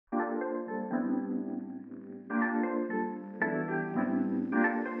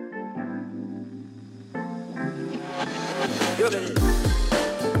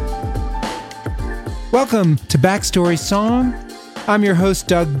Welcome to Backstory Song. I'm your host,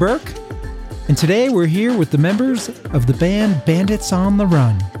 Doug Burke, and today we're here with the members of the band Bandits on the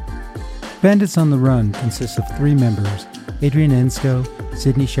Run. Bandits on the Run consists of three members, Adrian Ensko,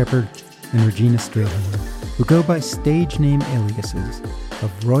 Sydney Shepard, and Regina Strayhorn, who go by stage name aliases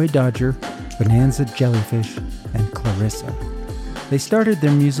of Roy Dodger, Bonanza Jellyfish, and Clarissa. They started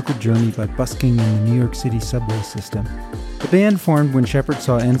their musical journey by busking in the New York City subway system. The band formed when Shepard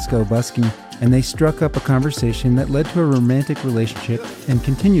saw Ensko busking, and they struck up a conversation that led to a romantic relationship and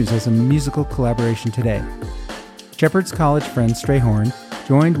continues as a musical collaboration today. Shepard's college friend Strayhorn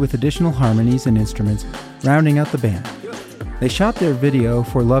joined with additional harmonies and instruments, rounding out the band. They shot their video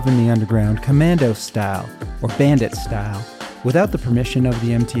for Love in the Underground commando style, or bandit style, without the permission of the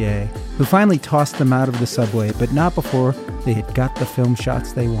MTA, who finally tossed them out of the subway, but not before they had got the film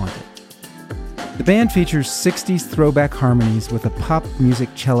shots they wanted. The band features 60s throwback harmonies with a pop music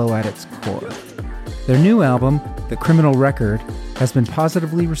cello at its core. Their new album, The Criminal Record, has been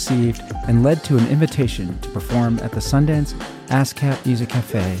positively received and led to an invitation to perform at the Sundance ASCAP Music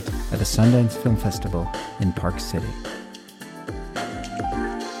Cafe at the Sundance Film Festival in Park City.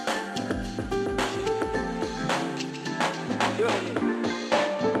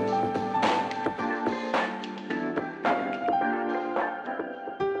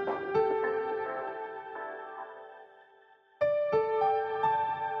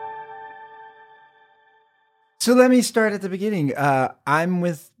 So let me start at the beginning. I'm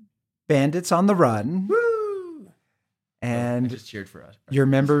with Bandits on the Run. Woo! And I just cheered for us. Your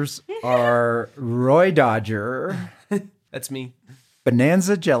members are Roy Dodger. That's me.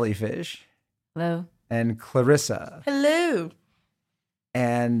 Bonanza Jellyfish. Hello. And Clarissa. Hello.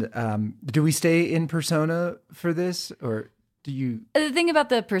 And do we stay in persona for this, or do you? The thing about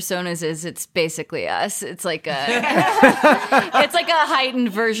the personas is it's basically us. It's like a it's like a heightened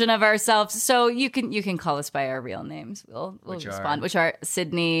version of ourselves. So you can call us by our real names. We'll respond, which are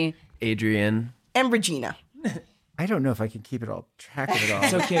Sydney, Adrian, and Regina. I don't know if I can keep it all track of it all.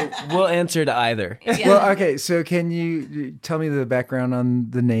 It's okay. We'll answer to either. Yeah. Well, okay. So can you tell me the background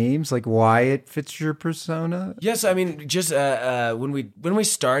on the names, like why it fits your persona? Yes, I mean, just when we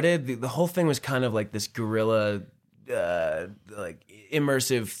started, the whole thing was kind of like this guerrilla, like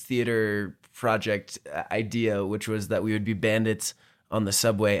immersive theater project idea, which was that we would be bandits on the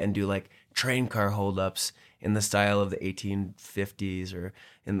subway and do like train car holdups in the style of the 1850s,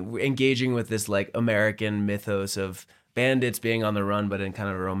 and engaging with this like American mythos of bandits being on the run, but in kind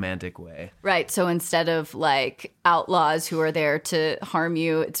of a romantic way. Right. So instead of like outlaws who are there to harm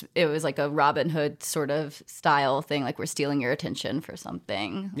you, it was like a Robin Hood sort of style thing. Like we're stealing your attention for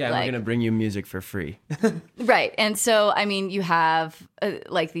something. Yeah, like, we're going to bring you music for free. Right. And so, I mean, you have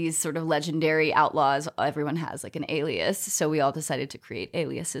like these sort of legendary outlaws. Everyone has like an alias. So we all decided to create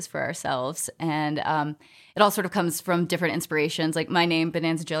aliases for ourselves. And it all sort of comes from different inspirations. Like my name,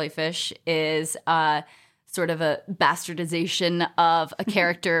 Bonanza Jellyfish, is sort of a bastardization of a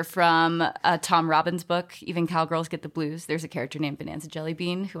character from Tom Robbins' book, Even Cowgirls Get the Blues. There's a character named Bonanza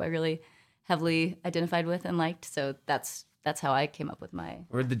Jellybean who I really heavily identified with and liked. So that's how I came up with my...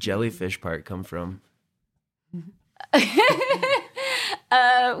 Where'd the jellyfish part come from?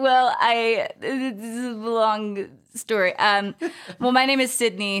 Well, this is a long story. Well, my name is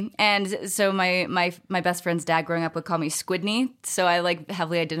Sydney, and so my best friend's dad growing up would call me Squidney. So I like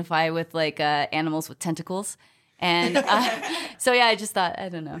heavily identify with like animals with tentacles, and so yeah, I just thought I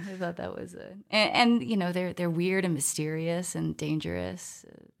thought that was and you know they're weird and mysterious and dangerous.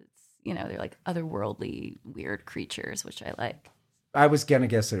 They're like otherworldly weird creatures, which I like. I was gonna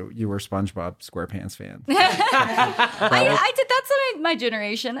guess that you were SpongeBob SquarePants fan. I did. That's my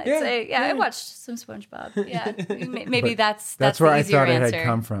generation. I'd say, I watched some SpongeBob. Yeah, maybe that's where the I thought answer. it had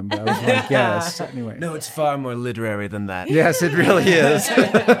come from. But I was like, yes. Anyway, No, it's far more literary than that. yes, it really is.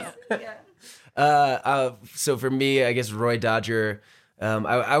 So for me, I guess Roy Dodger,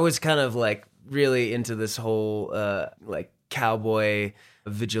 I was kind of like really into this whole like cowboy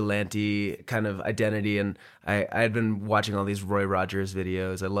vigilante kind of identity, and I had been watching all these Roy Rogers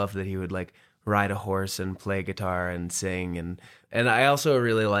videos. I loved that he would like ride a horse and play guitar and sing, and I also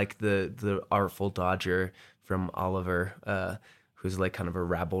really like the Artful Dodger from Oliver, who's like kind of a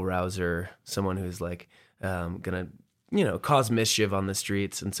rabble rouser, someone who's like gonna cause mischief on the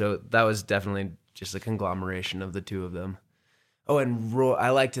streets, and so that was definitely just a conglomeration of the two of them. Oh, and Roy,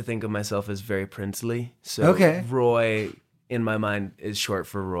 I like to think of myself as very princely, so okay. Roy in my mind is short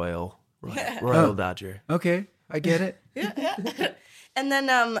for Royal Dodger. Okay, I get it. Yeah. And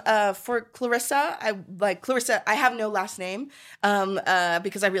then for Clarissa, I have no last name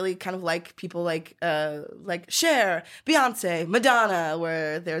because I really kind of like people like Cher, Beyonce, Madonna,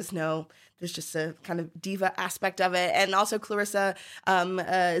 where there's just a kind of diva aspect of it. And also Clarissa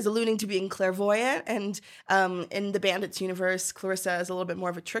is alluding to being clairvoyant. And in the Bandits universe, Clarissa is a little bit more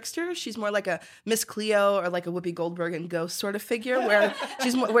of a trickster. She's more like a Miss Cleo or like a Whoopi Goldberg and Ghost sort of figure, where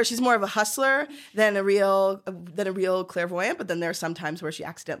she's more of a hustler than a real clairvoyant. But then there are some times where she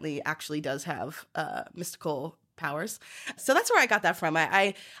actually does have mystical powers. So that's where I got that from.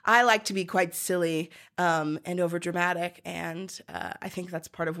 I like to be quite silly and overdramatic, and I think that's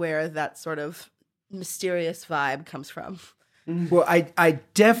part of where that sort of mysterious vibe comes from. Well, I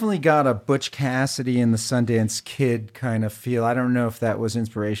definitely got a Butch Cassidy and the Sundance Kid kind of feel. I don't know if that was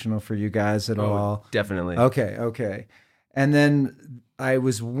inspirational for you guys at all. Definitely. Okay. And then I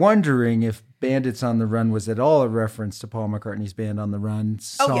was wondering if Bandits on the Run was at all a reference to Paul McCartney's Band on the Run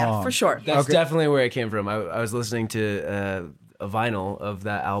song. Oh, yeah, for sure. That's definitely where it came from. I was listening to a vinyl of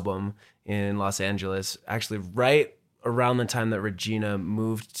that album in Los Angeles, actually right around the time that Regina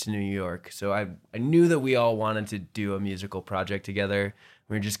moved to New York. So I knew that we all wanted to do a musical project together.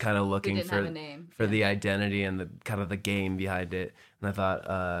 We were just kind of looking for the identity and the kind of the game behind it. And I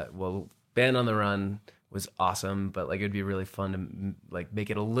thought, well, Band on the Run was awesome, but like it'd be really fun to like make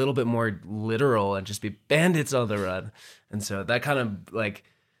it a little bit more literal and just be bandits on the run. And so that kind of like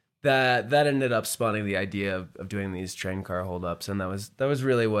that ended up spawning the idea of doing these train car holdups, and that was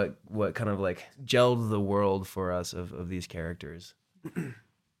really what kind of like gelled the world for us of these characters.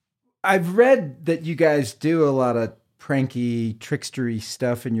 I've read that you guys do a lot of pranky, trickstery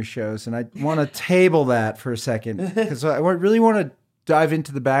stuff in your shows, and I want to table that for a second because I really want to dive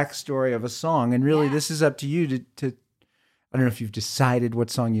into the backstory of a song, and really this is up to you to I don't know if you've decided what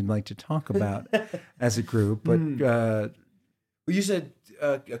song you'd like to talk about as a group, but well, you said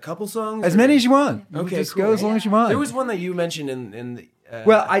a couple songs, as many as you want. Okay, just cool. Go as long as you want. There was one that you mentioned in the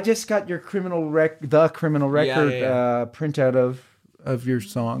well, I just got your criminal record printout of your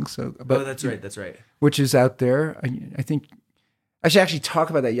song. So, but that's right. Which is out there. I think I should actually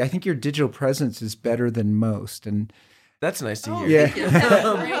talk about that. I think your digital presence is better than most, and that's nice to hear.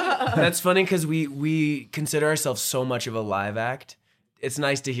 Yeah. That's funny because we consider ourselves so much of a live act. It's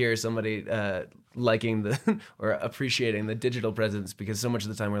nice to hear somebody liking or appreciating the digital presence, because so much of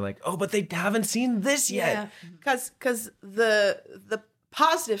the time we're like, oh, but they haven't seen this yet. Because the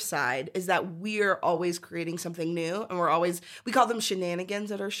positive side is that we're always creating something new, and we call them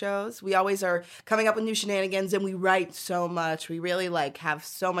shenanigans at our shows. We always are coming up with new shenanigans, and we write so much. We really like have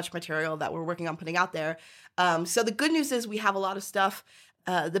so much material that we're working on putting out there. So the good news is we have a lot of stuff.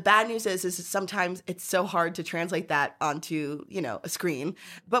 The bad news is sometimes it's so hard to translate that onto, a screen,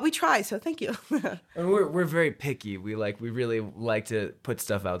 but we try. So thank you. And we're very picky. We really like to put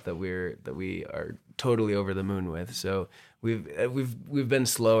stuff out that we are totally over the moon with. So we've been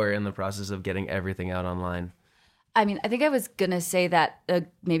slower in the process of getting everything out online. I mean, I think I was gonna say that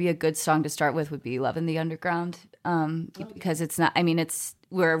maybe a good song to start with would be "Love in the Underground," because it's not. I mean,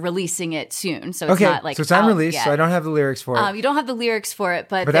 we're releasing it soon, so it's not like so it's unreleased. So I don't have the lyrics for it. You don't have the lyrics for it,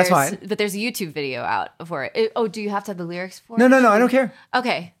 but that's fine. But there's a YouTube video out for it. Oh, do you have to have the lyrics for it? No, I don't care.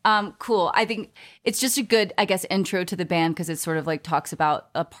 Okay, cool. I think it's just a good, I guess, intro to the band because it sort of like talks about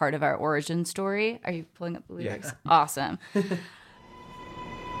a part of our origin story. Are you pulling up the lyrics? Yeah. Awesome.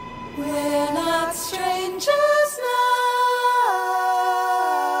 We're not strangers now.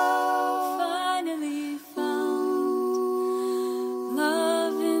 Finally found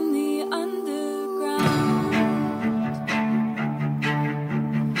love in the underground.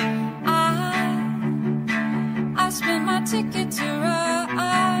 I spent my ticket to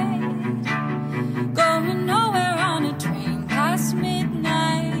ride, going nowhere on a train past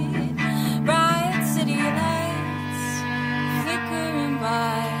midnight. Bright city lights flickering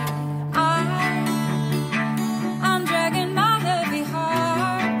by. I'm dragging my heavy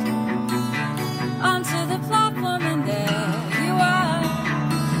heart onto the platform, and there you are,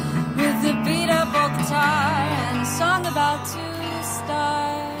 with the beat up old guitar and a song about to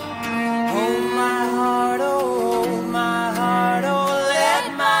start. Hold my heart, oh,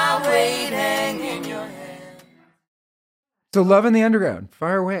 let my weight hang in your hand. So Love in the Underground,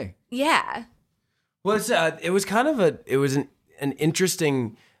 fire away. Yeah. Well, it was kind of an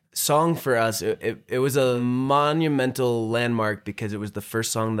interesting song for us. It was a monumental landmark because it was the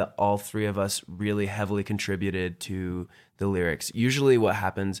first song that all three of us really heavily contributed to the lyrics. Usually what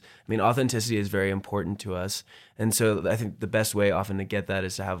happens, authenticity is very important to us. And so I think the best way often to get that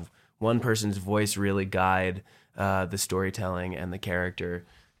is to have one person's voice really guide the storytelling and the character.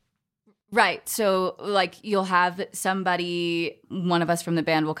 Right. So, like, you'll have somebody, one of us from the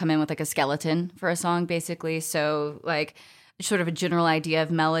band will come in with like a skeleton for a song, basically. So, like, sort of a general idea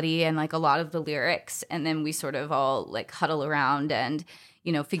of melody and like a lot of the lyrics. And then we sort of all like huddle around and,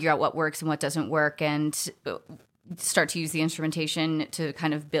 figure out what works and what doesn't work and start to use the instrumentation to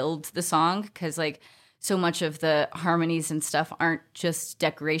kind of build the song. Because, like, so much of the harmonies and stuff aren't just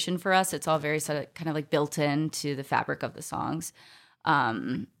decoration for us. It's all very sort of kind of like built into the fabric of the songs.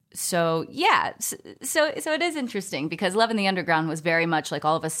 So yeah, so it is interesting because Love in the Underground was very much like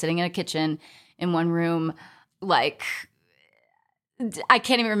all of us sitting in a kitchen in one room. Like, I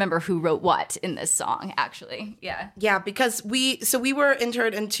can't even remember who wrote what in this song, actually. Yeah, because we were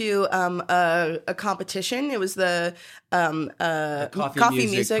entered into a competition. It was the coffee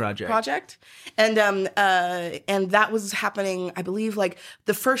music project, and that was happening. I believe like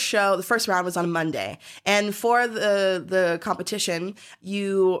the first round was on a Monday, and for the competition,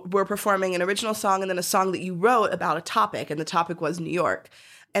 you were performing an original song and then a song that you wrote about a topic, and the topic was New York,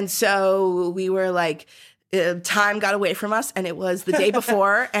 and so we were like. Time got away from us, and it was the day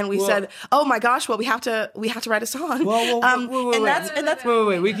before, and we said, "Oh my gosh! Well, we have to write a song."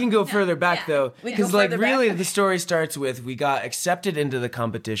 Wait. We can go further back though, because like really, the story starts with we got accepted into the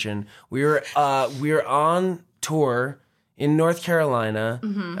competition. We were on tour in North Carolina.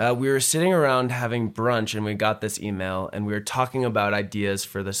 Mm-hmm. We were sitting around having brunch, and we got this email, and we were talking about ideas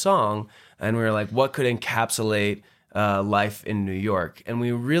for the song, and we were like, "What could encapsulate?" Life in New York, and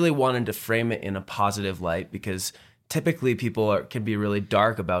we really wanted to frame it in a positive light because typically people can be really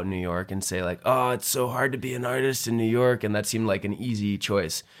dark about New York and say like, oh, it's so hard to be an artist in New York, and that seemed like an easy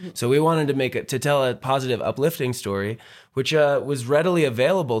choice. So we wanted to tell a positive, uplifting story, which was readily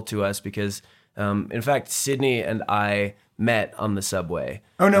available to us because, in fact, Sydney and I met on the subway.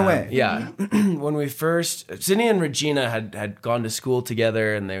 Oh, no way. Yeah. When we first, Sydney and Regina had gone to school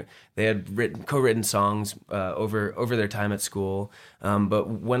together, and they had co-written songs over their time at school. But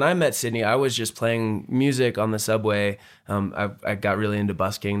when I met Sydney, I was just playing music on the subway. I got really into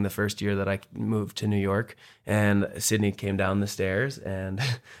busking the first year that I moved to New York, and Sydney came down the stairs, and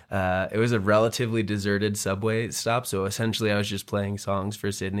it was a relatively deserted subway stop. So essentially, I was just playing songs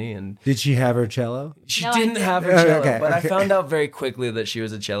for Sydney. And did she have her cello? She No, didn't I have her cello, Okay, but okay. I found out very quickly that she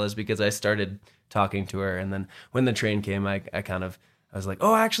was a cellist because I started talking to her, and then when the train came, I was like,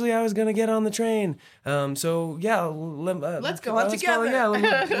 oh, actually, I was gonna get on the train. So yeah, Let's go on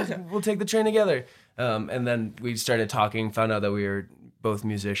together. We'll take the train together. And then we started talking, found out that we were both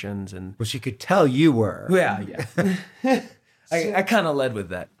musicians, and Well, she could tell you were. yeah. I kind of led with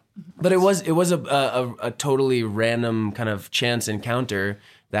that, but it was a totally random kind of chance encounter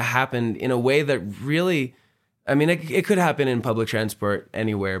that happened in a way that really. I mean, it could happen in public transport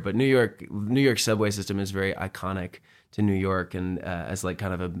anywhere, but New York subway system is very iconic to New York, and as like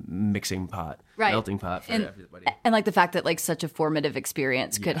kind of a mixing pot, Right. melting pot for everybody. And like the fact that like such a formative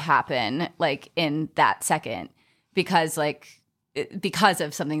experience could happen like in that second because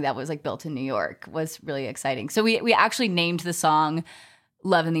of something that was like built in New York was really exciting. So we actually named the song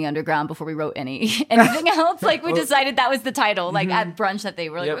Love in the Underground before we wrote anything else. Like we decided that was the title. Like at brunch that they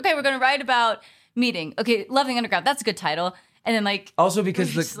were like, Yep. okay, we're going to write about meeting. Okay, Love in the Underground. That's a good title. And then like Also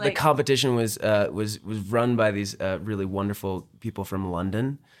because just the like- competition was run by these really wonderful people from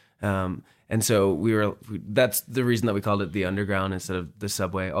London. And so that's the reason that we called it the Underground instead of the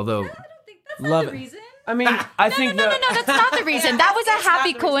subway. Although that's love not the it. reason. I mean, I think No, that's not the reason. That was a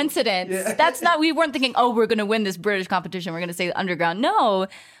happy coincidence. That's not, we weren't thinking, oh, we're going to win this British competition. We're going to say the Underground. No,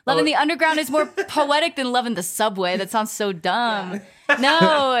 Love in the Underground is more poetic than Love in the Subway. That sounds so dumb.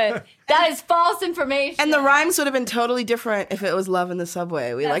 No, that is false information. And the rhymes would have been totally different if it was Love in the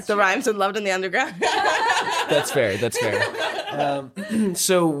Subway. We like the rhymes and Loved in the Underground. That's fair.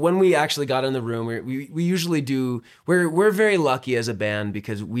 So when we actually got in the room, we usually do. We're very lucky as a band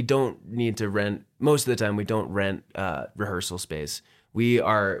because we don't need to rent. Most of the time, we don't rent rehearsal space. We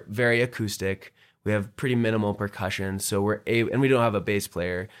are very acoustic. We have pretty minimal percussion, so and we don't have a bass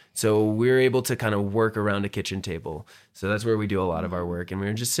player, so we're able to kind of work around a kitchen table. So that's where we do a lot of our work, and we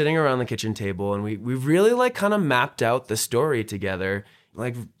were just sitting around the kitchen table, and we really like kind of mapped out the story together.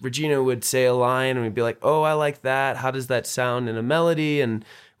 Like Regina would say a line, and we'd be like, "Oh, I like that. How does that sound in a melody?" And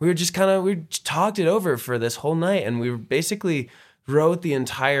we talked it over for this whole night, and we basically wrote the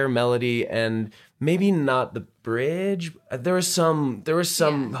entire melody, and maybe not the bridge. There were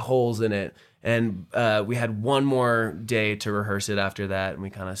some holes in it. And we had one more day to rehearse it after that, and we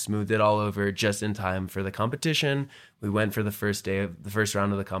kind of smoothed it all over just in time for the competition. We went for the first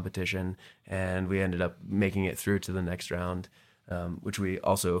round of the competition, and we ended up making it through to the next round. which we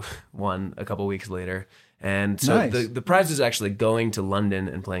also won a couple weeks later. And so Nice. the prize is actually going to London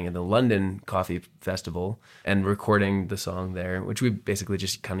and playing at the London Coffee Festival and recording the song there, which we basically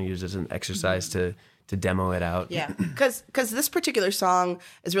just kind of use as an exercise to demo it out. Yeah, because this particular song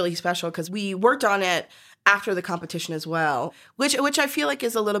is really special because we worked on it after the competition as well, which I feel like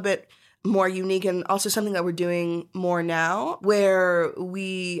is a little bit more unique and also something that we're doing more now, where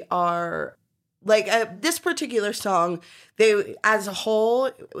we are like this particular song. They, as a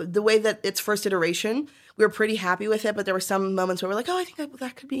whole, the way that its first iteration, we were pretty happy with it, but there were some moments where we're like, oh, I think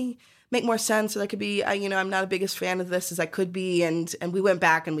that could make more sense, or that could be, I'm not a biggest fan of this as I could be, and we went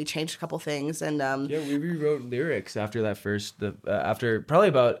back and we changed a couple things, and We rewrote lyrics after that after probably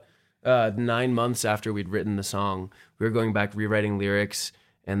about 9 months after we'd written the song. We were going back rewriting lyrics,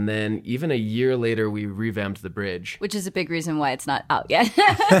 and then even a year later, we revamped the bridge. Which is a big reason why it's not out yet.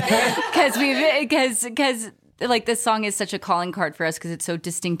 Because like this song is such a calling card for us because it's so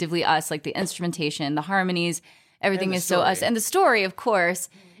distinctively us, like the instrumentation, the harmonies, everything is so us. And the story, of course.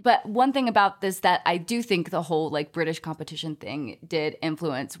 But one thing about this that I do think the whole like British competition thing did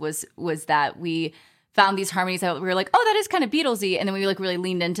influence was that we found these harmonies that we were like, oh, that is kind of Beatlesy. And then we like really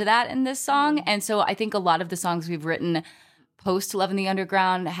leaned into that in this song. And so I think a lot of the songs we've written post Love in the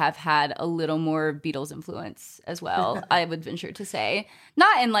Underground have had a little more Beatles influence as well, I would venture to say.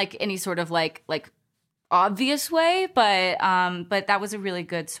 Not in like any sort of like obvious way, but that was a really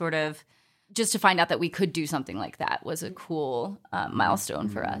good sort of, just to find out that we could do something like that was a cool milestone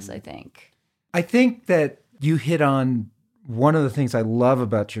for us, I think. I think that you hit on one of the things I love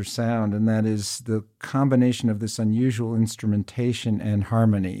about your sound, and that is the combination of this unusual instrumentation and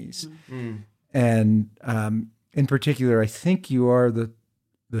harmonies. Mm-hmm. And in particular, I think you are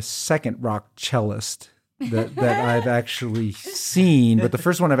the second rock cellist that I've actually seen, but the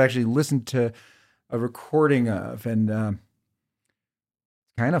first one I've actually listened to a recording of, and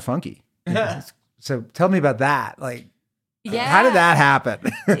kind of funky. So tell me about that. Like, how did that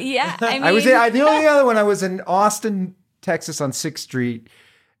happen? Yeah, I mean, the only other one I was in Austin, Texas, on 6th Street,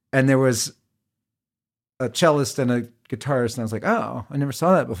 and there was a cellist and a guitarist, and I was like, oh, I never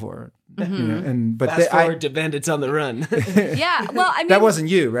saw that before. Mm-hmm. But fast forward to Bandits on the Run. Yeah, well, I mean, that wasn't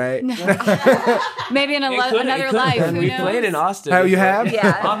you, right? Maybe in another life. We played in Austin. Oh, you have?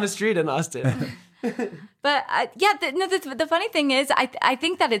 Yeah, on the street in Austin. But the funny thing is, I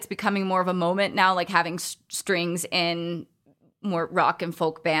think that it's becoming more of a moment now, like having strings in more rock and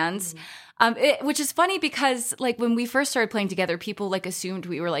folk bands, which is funny because like when we first started playing together, people like assumed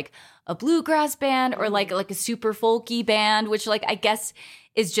we were like a bluegrass band or like a super folky band, which like I guess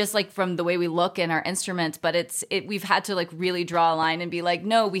is just like from the way we look and our instruments. But we've had to like really draw a line and be like,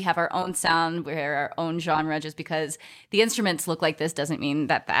 no, we have our own sound, we're our own genre. Just because the instruments look like this doesn't mean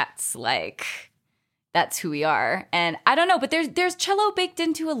that that's who we are. And I don't know, but there's cello baked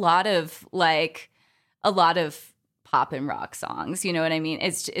into a lot of pop and rock songs. You know what I mean?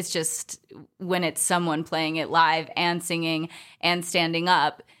 It's just when it's someone playing it live and singing and standing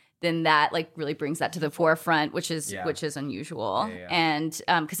up, then that like really brings that to the forefront, which is unusual. Yeah. And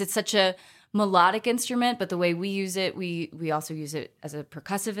because it's such a melodic instrument, but the way we use it, we also use it as a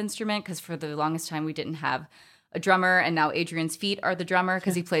percussive instrument because for the longest time we didn't have a drummer, and now Adrian's feet are the drummer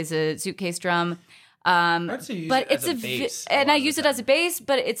because he plays a suitcase drum. But it's a bass, and I use it as a bass,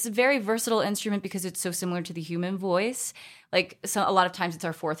 but it's a very versatile instrument because it's so similar to the human voice. Like a lot of times it's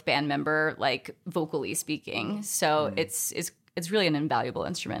our fourth band member, like vocally speaking. So it's really an invaluable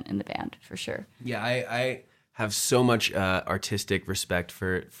instrument in the band for sure. Yeah, I have so much artistic respect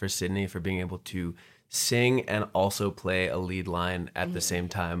for Sydney for being able to sing and also play a lead line at the same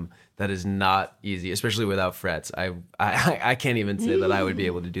time. That is not easy, especially without frets. I can't even say that I would be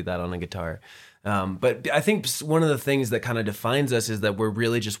able to do that on a guitar. But I think one of the things that kind of defines us is that we're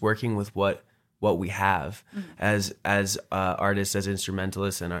really just working with what we have as artists, as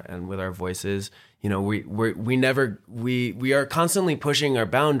instrumentalists, and with our voices. You know, we are constantly pushing our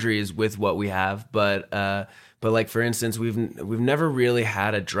boundaries with what we have. But like for instance, we've never really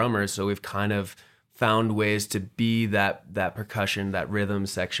had a drummer, so we've kind of found ways to be that percussion, that rhythm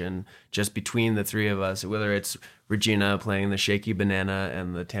section just between the three of us, whether it's Regina playing the shaky banana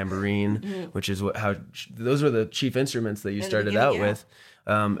and the tambourine, which is those were the chief instruments that you started out with.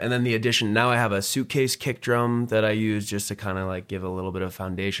 And then the addition, now I have a suitcase kick drum that I use just to kind of like give a little bit of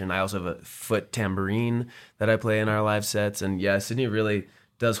foundation. I also have a foot tambourine that I play in our live sets. And yeah, Sydney really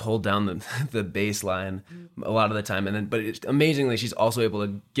does hold down the bass line a lot of the time. But amazingly, she's also able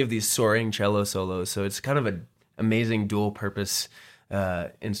to give these soaring cello solos. So it's kind of an amazing dual purpose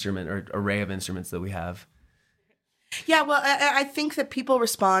instrument or array of instruments that we have. Yeah, well, I think that people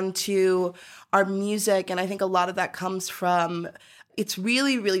respond to our music, and I think a lot of that comes from it's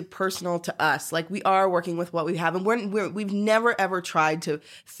really, really personal to us. Like, we are working with what we have, and we've never ever tried to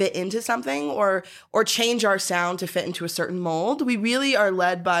fit into something or change our sound to fit into a certain mold. We really are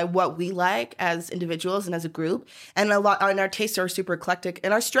led by what we like as individuals and as a group, and our tastes are super eclectic,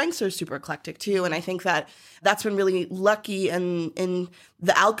 and our strengths are super eclectic too. And I think that that's been really lucky, and in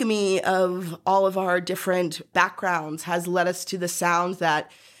the alchemy of all of our different backgrounds has led us to the sound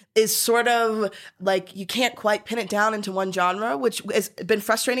that is sort of like you can't quite pin it down into one genre, which has been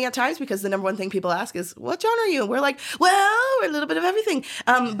frustrating at times because the number one thing people ask is, what genre are you? And we're like, well, we're a little bit of everything.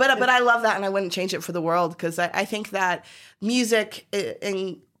 But I love that, and I wouldn't change it for the world, because I think that music,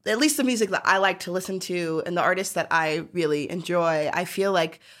 and at least the music that I like to listen to and the artists that I really enjoy, I feel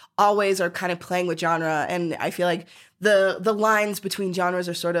like always are kind of playing with genre, and I feel like the lines between genres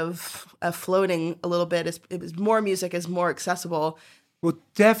are sort of floating a little bit. As more music is more accessible. Well,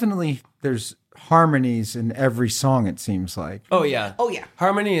 definitely there's harmonies in every song, it seems like. Oh, yeah. Oh, yeah.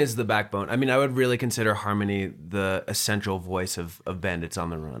 Harmony is the backbone. I mean, I would really consider harmony the essential voice of Bandits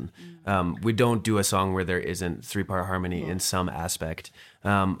on the Run. We don't do a song where there isn't three-part harmony in some aspect.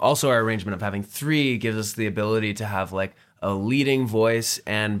 Also, our arrangement of having three gives us the ability to have like a leading voice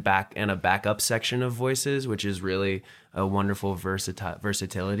and a backup section of voices, which is really a wonderful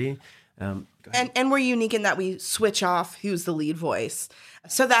versatility. And we're unique in that we switch off who's the lead voice.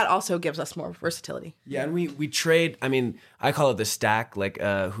 So that also gives us more versatility. Yeah, and we trade, I mean, I call it the stack, like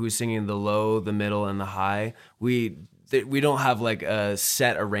who's singing the low, the middle, and the high. We don't have like a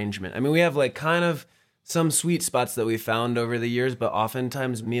set arrangement. I mean, we have like kind of some sweet spots that we found over the years, but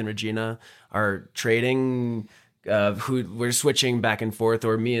oftentimes me and Regina are trading who we're switching back and forth,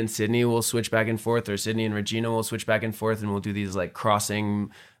 or me and Sydney will switch back and forth, or Sydney and Regina will switch back and forth, and we'll do these like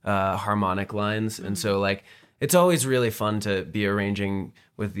crossing harmonic lines. And so like it's always really fun to be arranging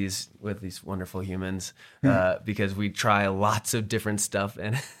with these wonderful humans because we try lots of different stuff.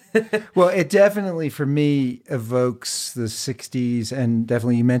 And well, it definitely for me evokes the 60s, and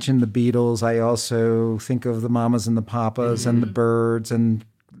definitely you mentioned the Beatles. I also think of the Mamas and the Papas and the Byrds and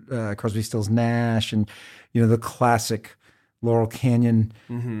Crosby, Stills, Nash, and the classic Laurel Canyon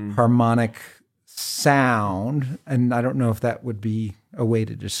harmonic sound. And I don't know if that would be a way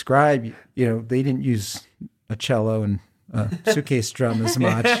to describe, they didn't use a cello and a suitcase drum as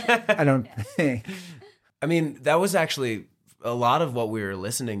much. I don't think. I mean, that was actually a lot of what we were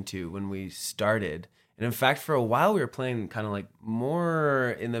listening to when we started. And in fact, for a while we were playing kind of like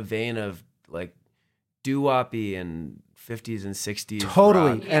more in the vein of like doo-woppy and 50s and 60s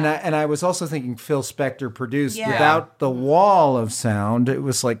totally rock. And I was also thinking Phil Spector produced without the wall of sound. It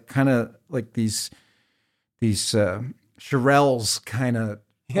was like kind of like these Shirelles kind of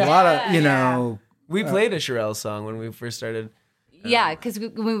a lot of we played a Shirelles song when we first started. Yeah, because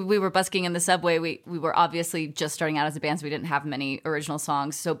we were busking in the subway. We were obviously just starting out as a band, so we didn't have many original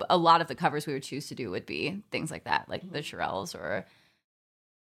songs. So a lot of the covers we would choose to do would be things like that, like the Shirelles or.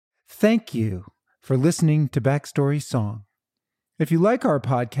 Thank you for listening to Backstory Song. If you like our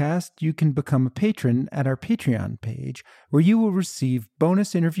podcast, you can become a patron at our Patreon page, where you will receive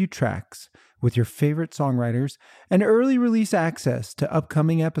bonus interview tracks with your favorite songwriters and early release access to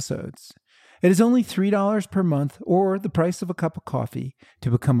upcoming episodes. It is only $3 per month, or the price of a cup of coffee, to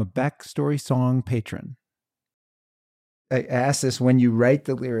become a Backstory Song patron. I asked this when you write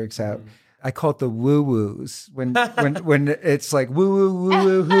the lyrics out. I call it the woo-woos. When it's like woo-woo,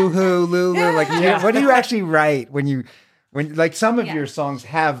 woo-woo, hoo-hoo, loo-loo. Like, what do you actually write when like some of your songs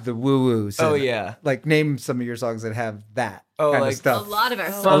have the woo-woos? Oh, yeah. Like, name some of your songs that have that kind of stuff. A lot of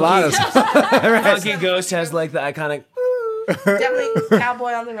our songs. A lot of Funky Ghost has like the iconic... Definitely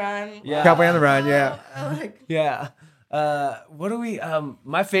Cowboy on the Run. Yeah. Cowboy on the Run, yeah. Yeah. What do we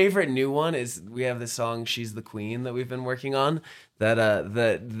my favorite new one is we have this song She's the Queen that we've been working on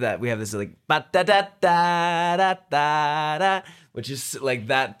that we have this like ba da da da da da da, which is like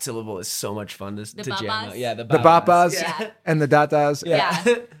that syllable is so much fun to jam out. Yeah, the bapas and the datas.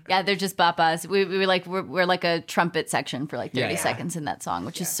 Yeah, they're just bapas. We're like a trumpet section for like 30 seconds in that song,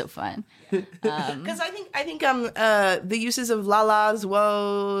 which is so fun. Because I think the uses of la-las,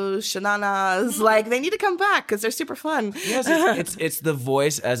 whoa, shananas, like they need to come back because they're super fun. Yes, it's the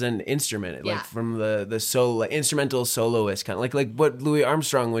voice as an instrument, like from the solo, like, instrumental soloist kind of like what Louis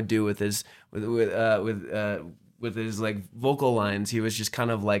Armstrong would do with his with his like vocal lines. He was just kind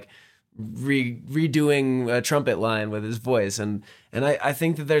of like redoing a trumpet line with his voice, and I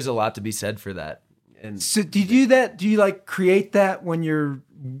think that there's a lot to be said for that. And so do you do that? Do you like create that when you're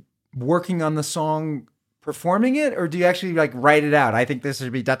working on the song, performing it, or do you actually like write it out? I think this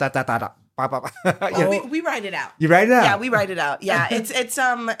should be da da da da da. Bah, bah, bah. Oh, we write it out. You write it out? Yeah, we write it out. Yeah, it's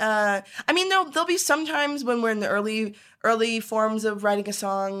I mean, there'll be some times when we're in the early forms of writing a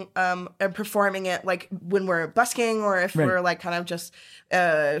song and performing it, like when we're busking or if we're like kind of just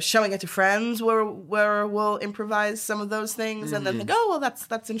showing it to friends where we'll improvise some of those things and then think, oh, well,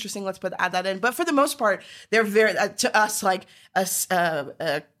 that's interesting. Let's add that in. But for the most part, they're very to us like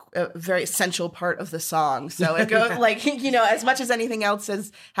a very essential part of the song. So it goes like, as much as anything else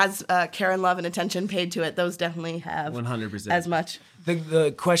has care and love and attention paid to it, those definitely have 100% as much.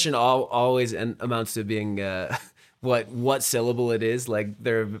 The question always amounts to being what syllable it is. Like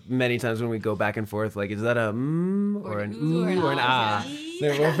there are many times when we go back and forth, like is that a or an ooh or an ah?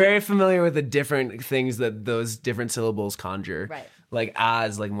 We're very familiar with the different things that those different syllables conjure. Right. Like ah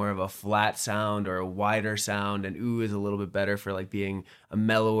is like more of a flat sound or a wider sound, and ooh is a little bit better for like being a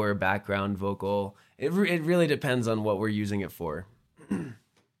mellower background vocal. It really depends on what we're using it for.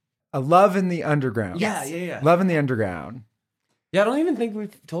 A Love in the Underground. Yeah. Love in the Underground. Yeah, I don't even think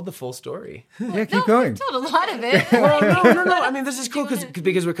we've told the full story. Yeah, keep going. We told a lot of it. Well, no. I mean, this is cool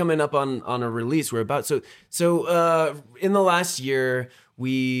because we're coming up on a release. We're about so in the last year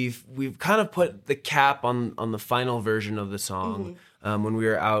we've kind of put the cap on the final version of the song. When we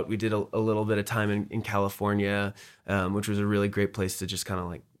were out, we did a little bit of time in California, which was a really great place to just kind of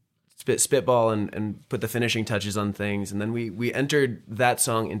like spitball and put the finishing touches on things. And then we entered that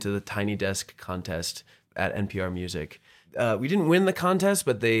song into the Tiny Desk contest at NPR Music. We didn't win the contest,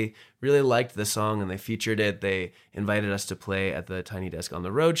 but they really liked the song and they featured it. They invited us to play at the Tiny Desk on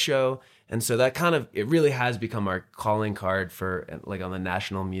the Road show. And so that it really has become our calling card for like on the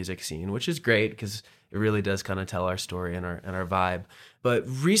national music scene, which is great because it really does kind of tell our story and our vibe. But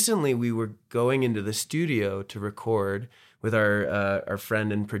recently we were going into the studio to record with our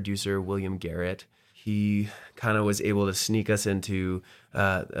friend and producer, William Garrett. He kind of was able to sneak us into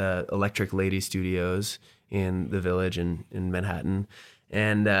Electric Lady Studios in the Village in Manhattan.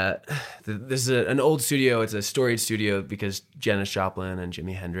 And this is an old studio. It's a storied studio because Janis Joplin and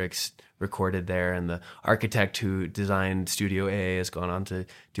Jimi Hendrix recorded there. And the architect who designed Studio A has gone on to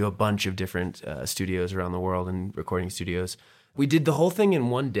do a bunch of different studios around the world and recording studios. We did the whole thing in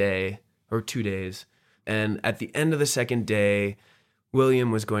 1 day or 2 days. And at the end of the second day, William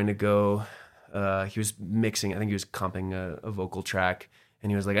was going to go, he was mixing, I think he was comping a vocal track.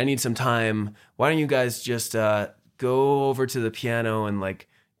 And he was like, I need some time. Why don't you guys just go over to the piano and like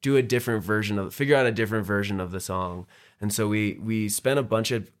do a different version figure out a different version of the song. And so we spent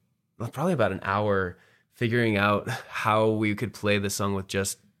probably about an hour figuring out how we could play the song with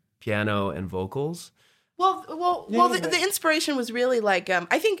just piano and vocals. The inspiration was really like,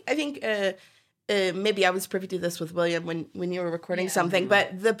 I think maybe I was privy to this with William when you were recording something,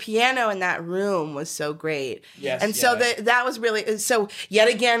 but the piano in that room was so great. Yes, and so that was really, so yet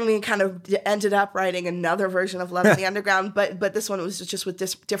again, we kind of ended up writing another version of Love in the Underground, but this one was just with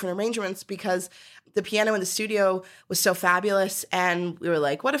different arrangements because the piano in the studio was so fabulous. And we were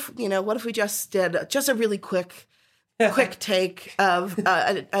like, what if we just did just a really quick take of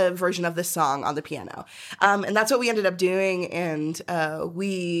a version of this song on the piano. And that's what we ended up doing. And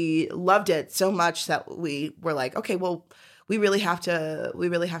we loved it so much that we were like, okay, well, we really have to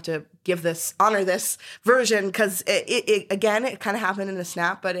honor this version. Because it kind of happened in a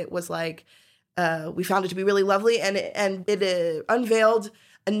snap, but it was like, we found it to be really lovely. And it unveiled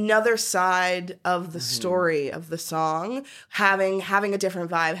another side of the story of the song, having a different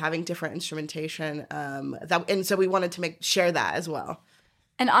vibe, having different instrumentation. And so we wanted to share that as well.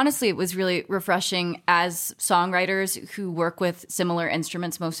 And honestly, it was really refreshing as songwriters who work with similar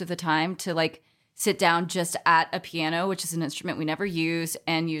instruments most of the time to like sit down just at a piano, which is an instrument we never use,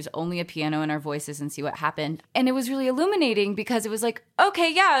 and use only a piano in our voices and see what happened. And it was really illuminating because it was like,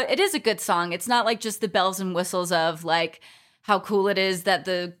 okay, yeah, it is a good song. It's not like just the bells and whistles of like how cool it is that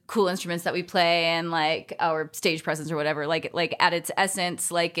the cool instruments that we play and like our stage presence or whatever, like at its essence,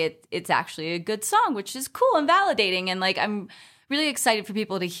 like it's actually a good song, which is cool and validating. And like, I'm really excited for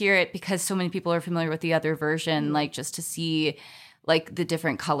people to hear it because so many people are familiar with the other version, like just to see like the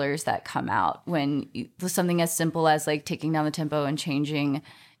different colors that come out when something as simple as like taking down the tempo and changing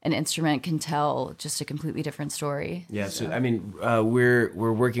an instrument can tell just a completely different story. Yeah, so I mean, we're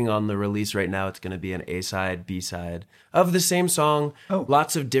working on the release right now. It's going to be an A-side, B-side of the same song. Oh.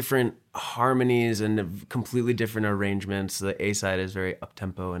 Lots of different harmonies and completely different arrangements. The A-side is very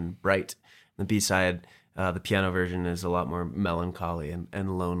up-tempo and bright. The B-side, the piano version, is a lot more melancholy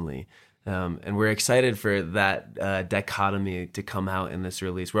and lonely. And we're excited for that dichotomy to come out in this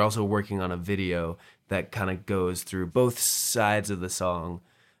release. We're also working on a video that kind of goes through both sides of the song.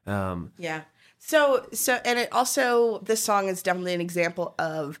 So, and it also, this song is definitely an example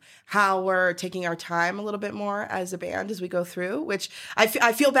of how we're taking our time a little bit more as a band as we go through, which I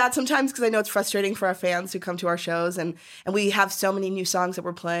feel bad sometimes because I know it's frustrating for our fans who come to our shows, and we have so many new songs that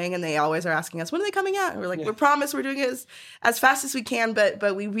we're playing, and they always are asking us, when are they coming out? And we're like, we promise we're doing it as fast as we can,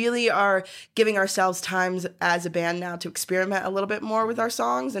 but we really are giving ourselves times as a band now to experiment a little bit more with our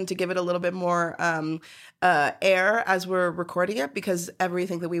songs and to give it a little bit more air as we're recording it, because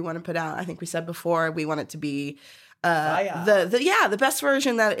everything that we want to put out, I think we said before, we want it to be the best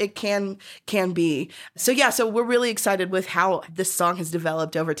version that it can be. So we're really excited with how this song has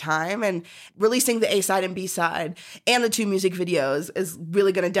developed over time, and releasing the A side and B side and the 2 music videos is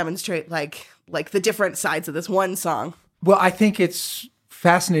really going to demonstrate like the different sides of this one song. Well, I think it's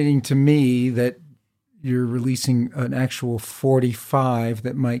fascinating to me that you're releasing an actual 45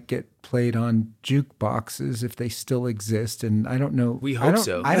 that might get played on jukeboxes if they still exist. And I don't know. We hope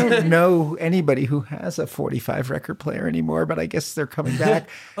so. I don't know anybody who has a 45 record player anymore, but I guess they're coming back.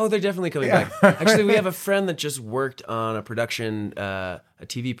 Oh, they're definitely coming back. Actually, we have a friend that just worked on a production, a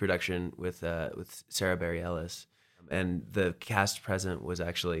TV production with Sarah Barry Ellis. And the cast present was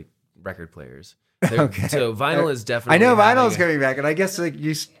actually record players. Okay. So vinyl is definitely. I know vinyl is coming back, and I guess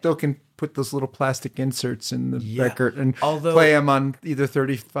you still can put those little plastic inserts in the record and play them on either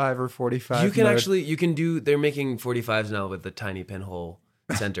 35 or 45. You can you can do. They're making 45s now with the tiny pinhole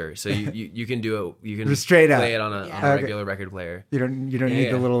center, so you can do it. You can just straight play out. it on a regular record player. You don't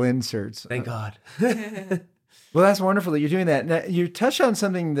need the little inserts. Thank God. Well, that's wonderful that you're doing that. Now, you touched on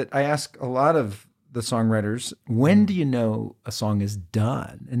something that I ask a lot of the songwriters. When do you know a song is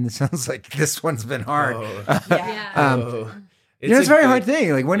done? And it sounds like this one's been hard. It's a very hard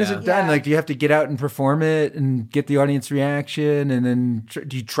thing. Like, when is it done? Like, do you have to get out and perform it and get the audience reaction? And then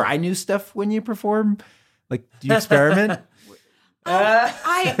do you try new stuff when you perform? Like, do you experiment?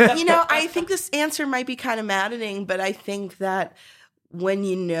 I think this answer might be kind of maddening, but I think that when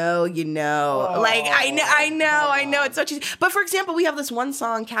you know, you know. Like, I know it's so cheesy. But for example, we have this one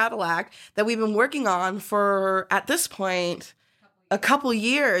song, Cadillac, that we've been working on for, at this point, a couple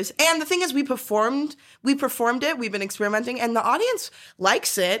years. And the thing is, we performed it, we've been experimenting, and the audience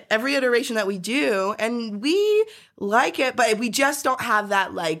likes it every iteration that we do, and we like it, but we just don't have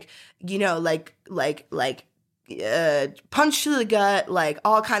that, punch to the gut, like,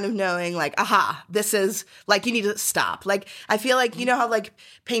 all kind of knowing, like, aha, this is, like, you need to stop. Like, I feel like, you know how, like,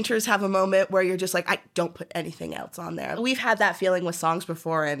 painters have a moment where you're just like, I don't put anything else on there. We've had that feeling with songs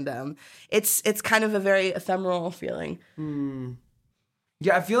before, and it's kind of a very ephemeral feeling.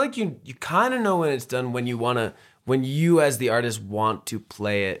 Yeah, I feel like you kind of know when it's done, when you as the artist want to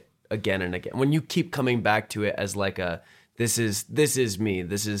play it again and again. When you keep coming back to it as like this is me.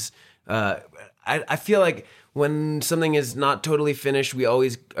 This is I feel like when something is not totally finished, we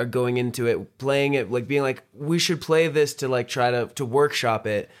always are going into it, playing it, like being like, we should play this to like try to workshop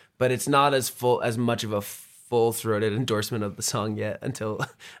it, but it's not as much of a full-throated endorsement of the song yet until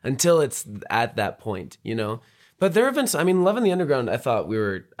it's at that point, you know. But there have been, Love in the Underground, I thought we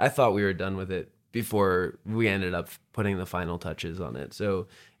were done with it before we ended up putting the final touches on it. So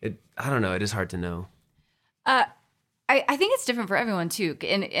I don't know, it is hard to know. I think it's different for everyone too,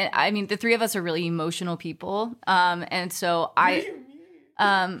 and I mean, the three of us are really emotional people, and so I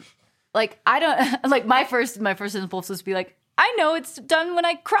don't like my first impulse was to be like, I know it's done when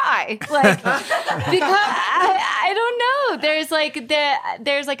I cry, like, because I don't know.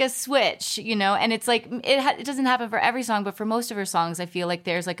 There's like a switch, you know, and it's like it doesn't happen for every song, but for most of her songs, I feel like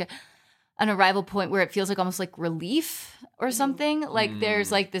there's like an arrival point where it feels like almost like relief or something. Like there's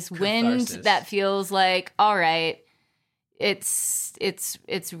like this wind that feels like, all right, it's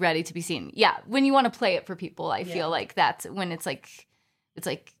ready to be seen. Yeah, when you want to play it for people, I feel like that's when it's like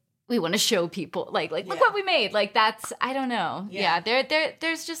we want to show people like look what we made. Like that's, I don't know. Yeah,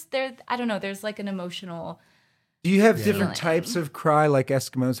 there's I don't know. There's like an emotional. Do you have different types of cry? Like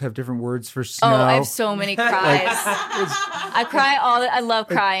Eskimos have different words for snow. Oh, I have so many cries. I cry I love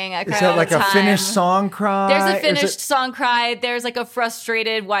crying. I cry is that all like the time. A finished song cry? There's a finished song cry. There's like a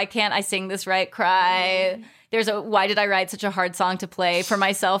frustrated, why can't I sing this right cry. There's a why did I write such a hard song to play for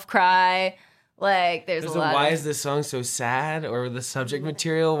myself cry. Like there's a lot. Why is this song so sad? Or the subject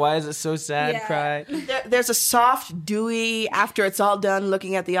material, why is it so sad? Cry. There's a soft, dewy, after it's all done,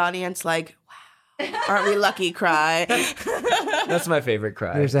 looking at the audience like, wow, aren't we lucky cry. That's my favorite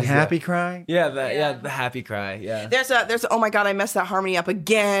cry. There's a happy cry? Yeah, the happy cry. Yeah. There's a oh my God, I messed that harmony up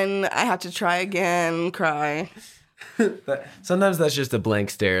again. I have to try again, cry. Sometimes that's just a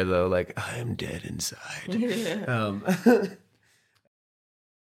blank stare though, like I'm dead inside.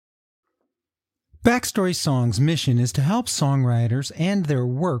 Backstory Song's mission is to help songwriters and their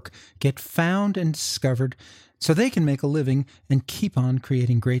work get found and discovered so they can make a living and keep on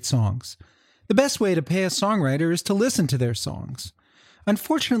creating great songs. The best way to pay a songwriter is to listen to their songs.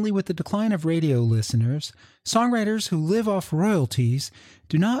 Unfortunately, with the decline of radio listeners, songwriters who live off royalties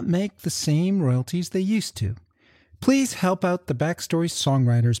do not make the same royalties they used to. Please help out the Backstory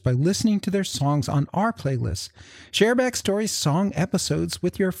songwriters by listening to their songs on our playlist. Share Backstory song episodes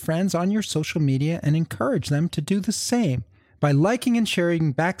with your friends on your social media and encourage them to do the same. By liking and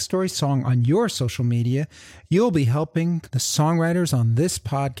sharing Backstory Song on your social media, you'll be helping the songwriters on this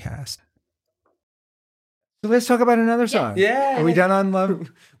podcast. So let's talk about another song. Yeah. Are we done on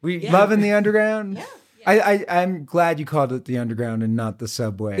Love? Love in the Underground? Yeah. I'm glad you called it the Underground and not the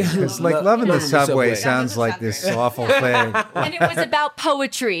Subway. Because Love in the Love in the Subway Subway. sounds like this awful thing. And it was about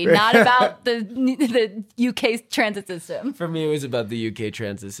poetry, not about the UK transit system. For me, it was about the UK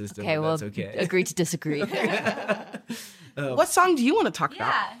transit system. Okay, but well, that's okay. agree to disagree. What song do you want to talk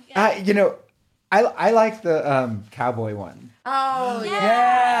about? I like the cowboy one. Oh,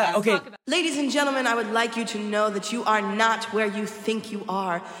 Yeah. Okay. Ladies and gentlemen, I would like you to know that you are not where you think you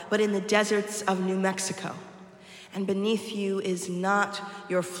are, but in the deserts of New Mexico. And beneath you is not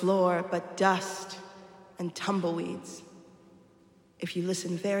your floor, but dust and tumbleweeds. If you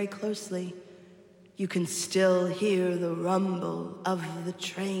listen very closely, you can still hear the rumble of the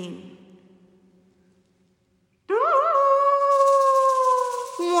train. Wah,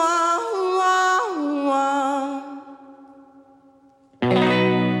 wah, wah.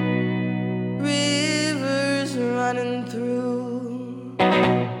 Rivers running through,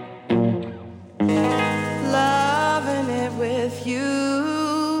 loving it with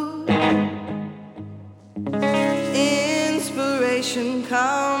you. Inspiration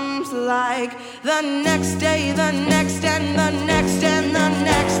comes like the next day, the next and the next and the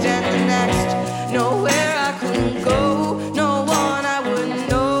next and the next. Nowhere I couldn't go, no one I wouldn't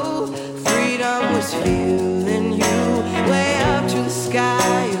know. Freedom was feeling you way up to the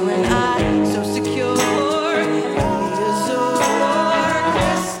sky. You and I, so secure,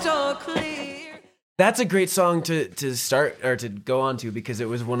 crystal clear. That's a great song to start or to go on to because it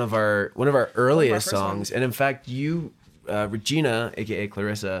was one of our earliest first songs. And in fact, you, Regina, aka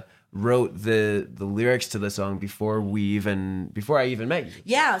Clarissa, wrote the lyrics to the song before I even met you.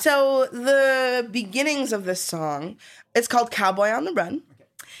 Yeah. So the beginnings of this song, it's called Cowboy on the Run.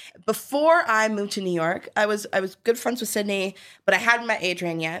 Before I moved to New York, I was good friends with Sydney, but I hadn't met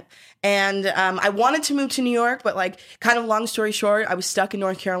Adrian yet. And I wanted to move to New York, but like kind of long story short, I was stuck in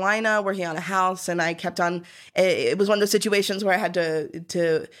North Carolina working on a house, and I kept on. It was one of those situations where I had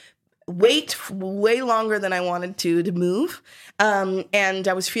to wait way longer than I wanted to move. And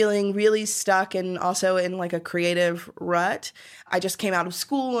I was feeling really stuck and also in like a creative rut. I just came out of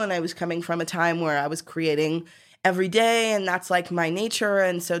school and I was coming from a time where I was creating every day, and that's like my nature.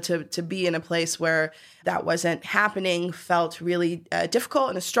 And so to be in a place where that wasn't happening felt really difficult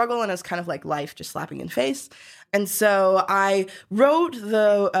and a struggle, and it was kind of like life just slapping in the face. And so I wrote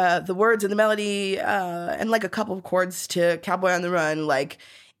the words and the melody and like a couple of chords to Cowboy on the Run, like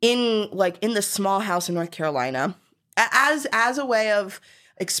in the small house in North Carolina, as a way of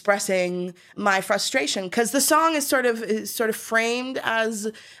expressing my frustration, because the song is sort of framed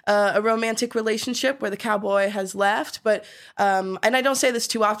as a romantic relationship where the cowboy has left, but and I don't say this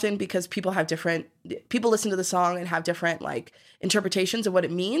too often because people listen to the song and have different like interpretations of what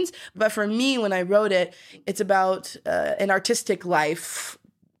it means. But for me, when I wrote it, it's about an artistic life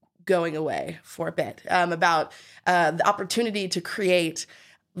going away for a bit, about the opportunity to create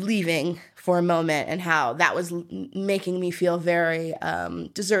leaving for a moment and how that was making me feel very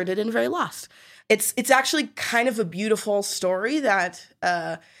deserted and very lost. It's actually kind of a beautiful story that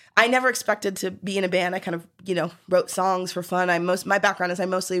I never expected to be in a band. I kind of, wrote songs for fun. My background is I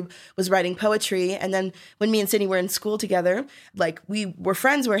mostly was writing poetry. And then when me and Sydney were in school together, like we were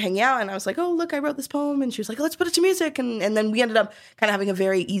friends, we were hanging out, and I was like, oh, look, I wrote this poem. And she was like, oh, let's put it to music. And then we ended up kind of having a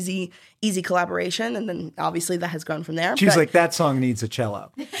very easy collaboration. And then obviously that has grown from there. She was like, that song needs a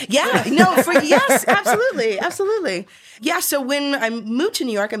cello. Yeah, yes, absolutely. Yeah, so when I moved to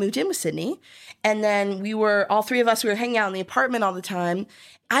New York, I moved in with Sydney. And then all three of us, we were hanging out in the apartment all the time.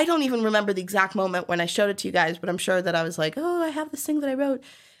 I don't even remember the exact moment when I showed it to you guys, but I'm sure that I was like, oh, I have this thing that I wrote.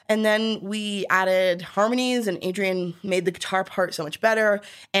 And then we added harmonies, and Adrian made the guitar part so much better,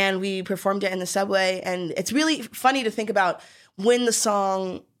 and we performed it in the subway. And it's really funny to think about when the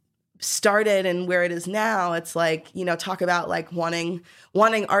song started and where it is now. It's like, talk about like wanting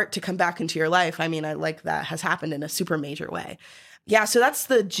art to come back into your life. I mean, I like that has happened in a super major way. Yeah, so that's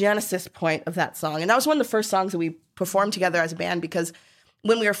the genesis point of that song. And that was one of the first songs that we performed together as a band, because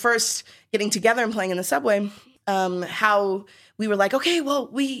when we were first getting together and playing in the subway, how we were like, okay, well,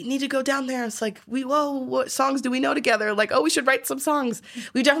 we need to go down there. It's like, what songs do we know together? Like, oh, we should write some songs.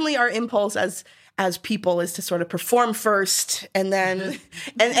 We definitely, our impulse as people is to sort of perform first and then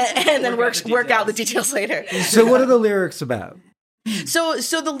and then work out the details later. So what are the lyrics about? So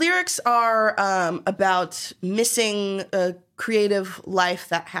the lyrics are about missing a creative life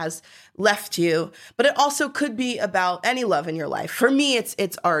that has left you, but it also could be about any love in your life. For me,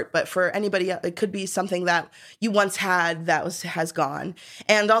 it's art, but for anybody else, it could be something that you once had that has gone.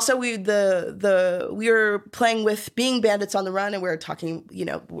 And also, we were playing with being bandits on the run, and we were talking,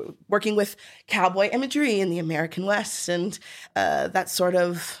 working with cowboy imagery in the American West, and that sort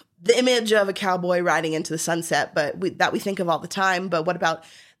of the image of a cowboy riding into the sunset, but that we think of all the time. But what about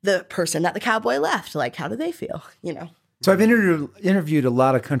the person that the cowboy left? Like, how do they feel? So I've interviewed a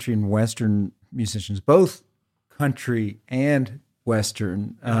lot of country and Western musicians, both country and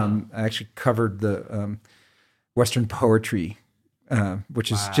Western. I actually covered the Western poetry,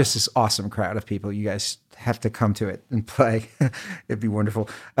 which is just this awesome crowd of people. You guys have to come to it and play. It'd be wonderful.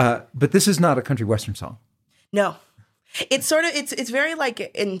 But this is not a country Western song. No. It's sort of it's very like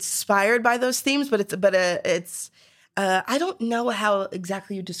inspired by those themes, but it's I don't know how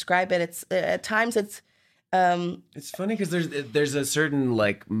exactly you describe it. It's at times it's funny because there's a certain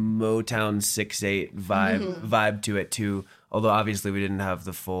like Motown 6/8 vibe to it too. Although obviously we didn't have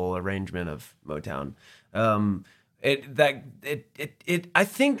the full arrangement of Motown. I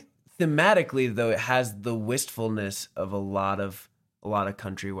think thematically though it has the wistfulness of a lot of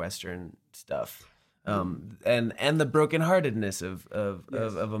country Western stuff. And the brokenheartedness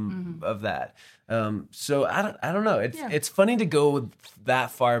of that. So I don't know. It's funny to go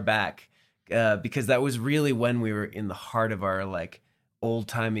that far back because that was really when we were in the heart of our like old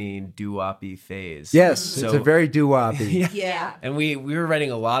timey doo-woppy phase. Yes, so, it's a very doo-woppy. Yeah. And we were writing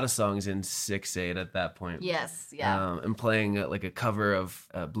a lot of songs in 6/8 at that point. Yes, yeah. And playing like a cover of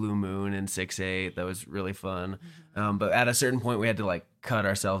Blue Moon in 6/8 that was really fun. But at a certain point we had to like cut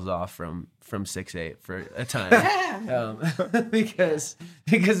ourselves off from 6/8 for a time because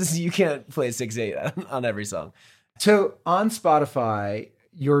you can't play 6/8 on every song. So on Spotify,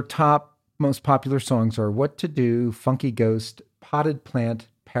 your top most popular songs are What to Do, Funky Ghost, Potted Plant,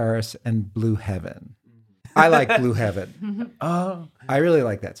 Paris, and Blue Heaven. I like Blue Heaven. I really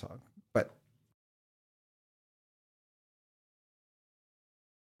like that song. But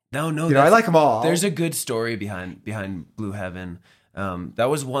no, I like them all. There's a good story behind Blue Heaven. That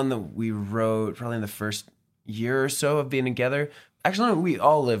was one that we wrote probably in the first year or so of being together. Actually, we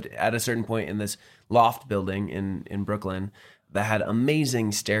all lived at a certain point in this loft building in Brooklyn that had amazing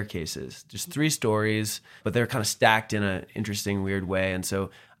staircases, just 3 stories, but they're kind of stacked in an interesting, weird way. And so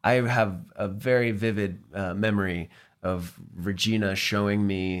I have a very vivid memory of Regina showing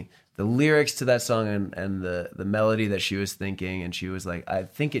me the lyrics to that song and the melody that she was thinking. And she was like, I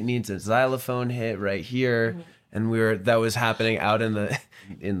think it needs a xylophone hit right here. And that was happening out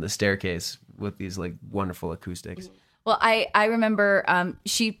in the staircase with these like wonderful acoustics. Well, I remember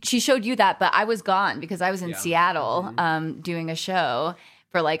she showed you that, but I was gone because I was in Seattle doing a show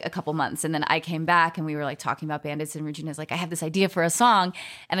for like a couple months. And then I came back and we were like talking about Bandits, and Regina's like, I have this idea for a song.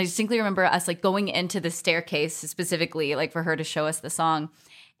 And I distinctly remember us like going into the staircase specifically like for her to show us the song.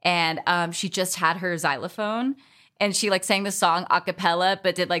 And she just had her xylophone and she like sang the song a cappella,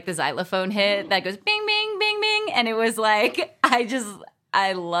 but did like the xylophone hit that goes bing, bing, bing, bing. And it was like,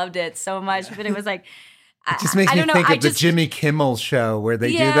 I loved it so much, but it was like, it just makes me think of the Jimmy Kimmel show where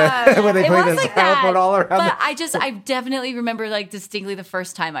they do that, where they play the like xylophone all around. But I definitely remember like distinctly the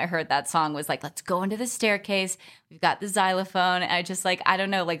first time I heard that song was like, let's go into the staircase. We've got the xylophone. And I just like, I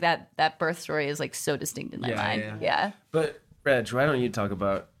don't know, like that birth story is like so distinct in my mind. Yeah. But Reg, why don't you talk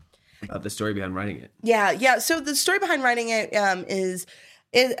about the story behind writing it? Yeah. So the story behind writing it is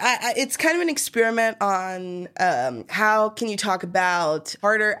it's kind of an experiment on how can you talk about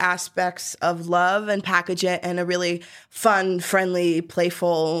harder aspects of love and package it in a really fun, friendly,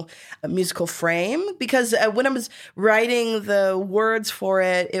 playful musical frame. Because when I was writing the words for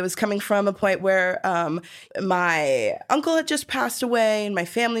it, it was coming from a point where my uncle had just passed away and my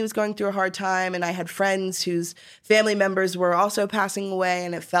family was going through a hard time, and I had friends whose family members were also passing away,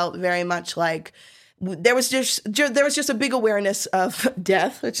 and it felt very much like there was just a big awareness of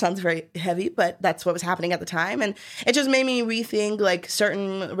death, which sounds very heavy, but that's what was happening at the time. And it just made me rethink like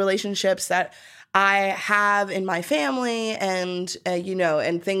certain relationships that I have in my family and,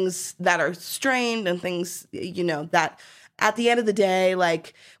 and things that are strained and things, that at the end of the day,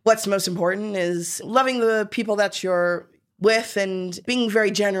 like what's most important is loving the people that you're with and being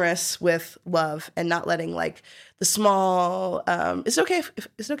very generous with love and not letting like small. Is it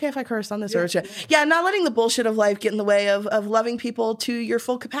okay if I curse on this? Not letting the bullshit of life get in the way of loving people to your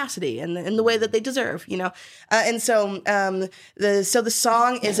full capacity and in the way that they deserve, and so the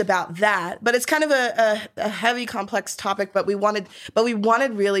song is about that, but it's kind of a heavy, complex topic. But we wanted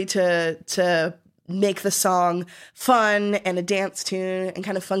really to make the song fun and a dance tune and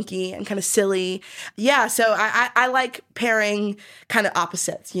kind of funky and kind of silly. Yeah, so I like pairing kind of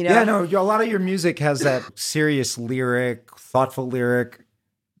opposites, Yeah, no, a lot of your music has that serious lyric, thoughtful lyric,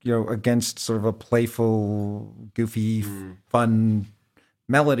 against sort of a playful, goofy, fun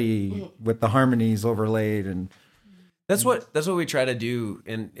melody with the harmonies overlaid. And that's what we try to do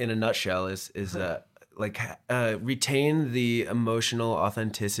in a nutshell is retain the emotional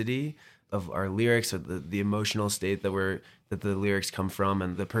authenticity of our lyrics, or the emotional state that the lyrics come from,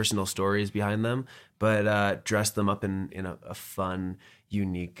 and the personal stories behind them, but dress them up in a fun,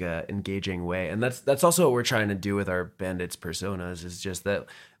 unique, engaging way. And that's also what we're trying to do with our Bandits personas, is just that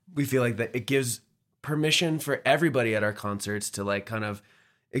we feel like that it gives permission for everybody at our concerts to like kind of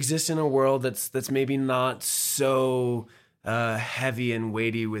exist in a world that's maybe not so heavy and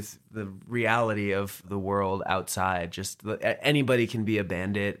weighty with the reality of the world outside. Just anybody can be a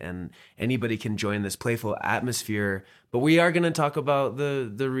bandit, and anybody can join this playful atmosphere. But we are going to talk about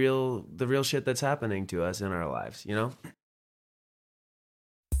the real shit that's happening to us in our lives,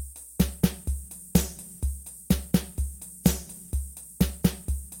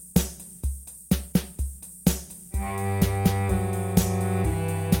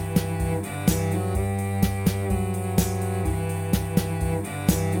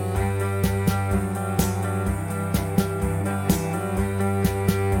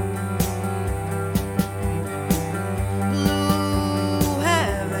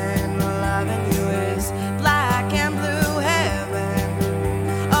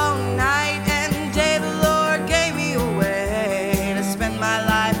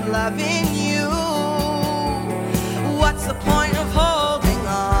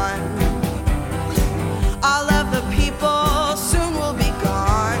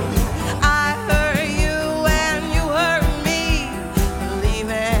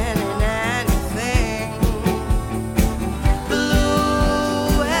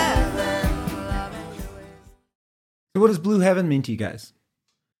 what does Blue Heaven mean to you guys?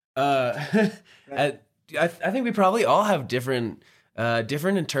 I think we probably all have different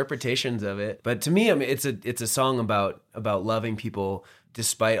interpretations of it. But to me, I mean, it's a song about loving people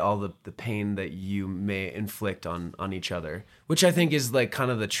despite all the pain that you may inflict on each other, which I think is like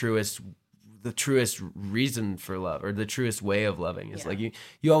kind of the truest reason for love, or the truest way of loving is like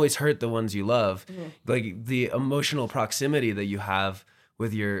you always hurt the ones you love. Like the emotional proximity that you have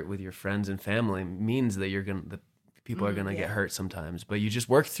with your friends and family means that people are gonna get hurt sometimes, but you just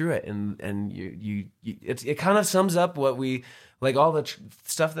work through it, and it kind of sums up what we like, all the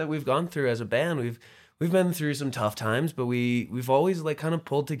stuff that we've gone through as a band. We've been through some tough times, but we've always like kind of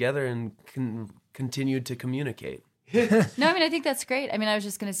pulled together and continued to communicate. No, I mean, I think that's great. I mean, I was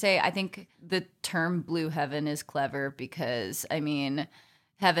just gonna say, I think the term Blue Heaven is clever because, I mean,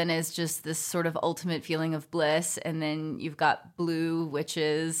 heaven is just this sort of ultimate feeling of bliss, and then you've got blue, which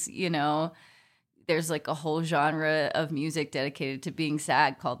is, there's like a whole genre of music dedicated to being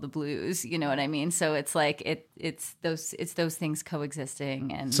sad called the blues. You know what I mean? So it's like it's those things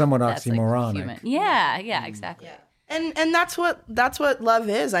coexisting, and somewhat oxymoronic. Like yeah, exactly. Yeah. And that's what love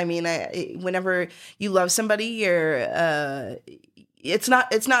is. I mean, whenever you love somebody, it's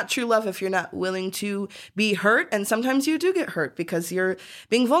not true love if you're not willing to be hurt, and sometimes you do get hurt because you're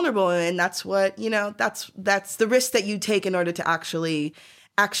being vulnerable, and that's what that's the risk that you take in order to actually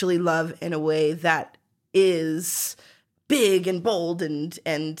love in a way that is big and bold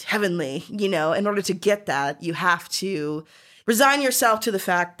and heavenly. In order to get that, you have to resign yourself to the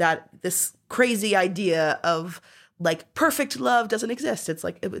fact that this crazy idea of like perfect love doesn't exist. It's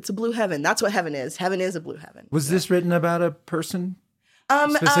like, it's a blue heaven. That's what heaven is. Heaven is a blue heaven. Was this written about a person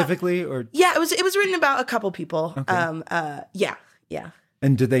specifically, or? Yeah, it was written about a couple people. Okay. Yeah.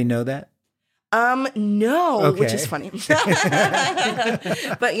 And do they know that? No, okay. Which is funny. But,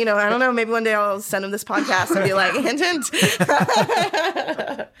 I don't know, maybe one day I'll send them this podcast and be like, hint, hint.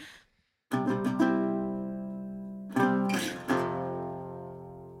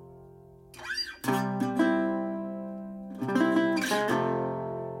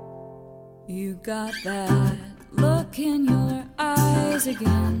 You got that look in your eyes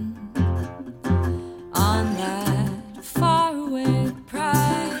again, on that faraway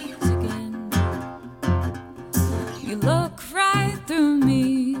prize again. You look right through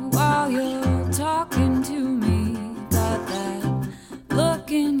me while you're talking to me. Got that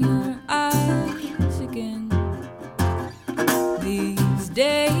look in your eyes again.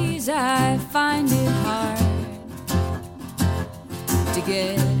 days I find it hard to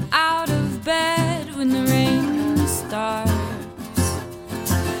get out of bed when the rain starts.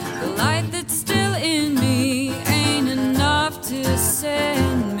 The light that's still in me ain't enough to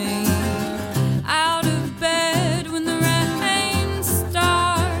send me out of bed when the rain starts.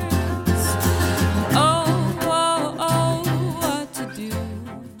 Oh, what to do?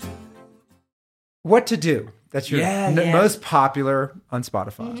 What to Do? That's your most popular on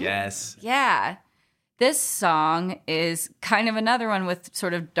Spotify. Yes. Yeah. This song is kind of another one with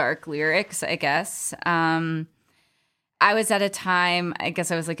sort of dark lyrics, I guess. I was at a time, I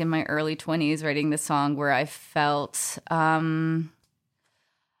guess I was like in my early 20s writing this song where I felt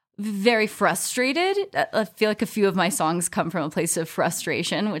very frustrated. I feel like a few of my songs come from a place of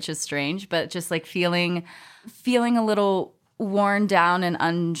frustration, which is strange, but just like feeling a little worn down and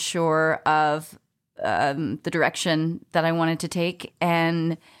unsure of the direction that I wanted to take,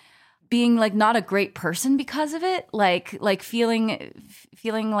 and being like not a great person because of it. Like feeling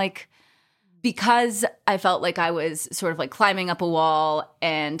like, because I felt like I was sort of like climbing up a wall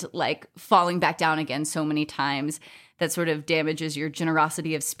and like falling back down again so many times, that sort of damages your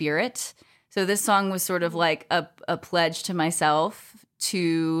generosity of spirit. So this song was sort of like a pledge to myself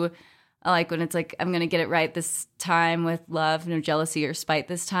to, like, when it's like, I'm going to get it right this time with love, no jealousy or spite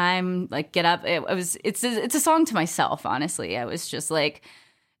this time, like get up. It's a song to myself, honestly. I was just like,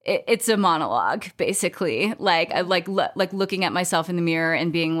 it's a monologue, basically. Like I like looking at myself in the mirror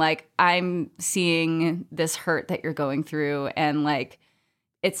and being like, I'm seeing this hurt that you're going through, and like,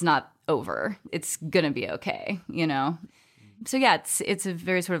 it's not over. It's going to be okay, you know? So yeah, it's a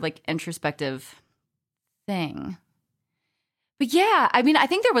very sort of like introspective thing. But yeah, I mean, I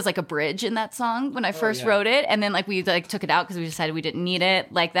think there was like a bridge in that song when I first wrote it, and then like we like took it out because we decided we didn't need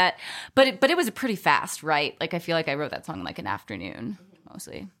it like that. But it was a pretty fast write. Like I feel like I wrote that song in like an afternoon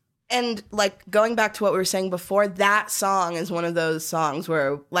mostly. And like going back to what we were saying before, that song is one of those songs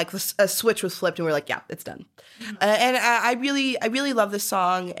where like a switch was flipped and we were like, yeah, it's done. And I really love this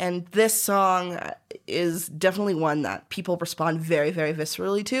song, and this song is definitely one that people respond very, very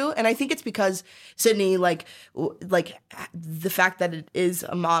viscerally to. And I think it's because Sydney, like the fact that it is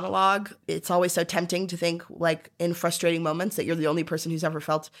a monologue, it's always so tempting to think like in frustrating moments that you're the only person who's ever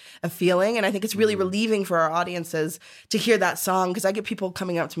felt a feeling. And I think it's really relieving for our audiences to hear that song, because I get people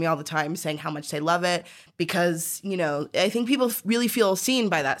coming up to me all the time saying how much they love it, because, you know, I think people really feel seen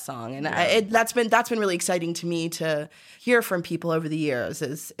by that song. And that's been really exciting to me to hear from people over the years,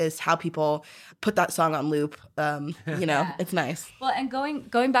 is how people put that song on loop. You know, it's nice. Well, and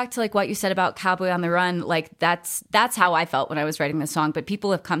going back to like what you said about Cowboy on the Run, like that's how I felt when I was writing this song. But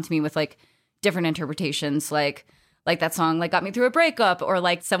people have come to me with like different interpretations, like that song like got me through a breakup, or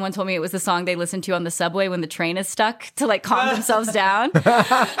like someone told me it was the song they listen to on the subway when the train is stuck to like calm themselves down,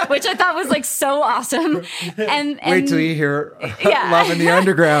 which I thought was like so awesome. And wait till you hear Love in the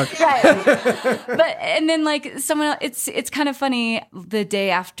Underground. Right. But and then like someone else, it's kind of funny, the day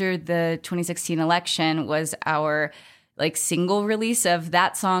after the 2016 election was our like single release of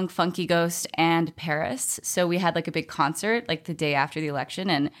that song, Funky Ghost and Paris. So we had like a big concert like the day after the election,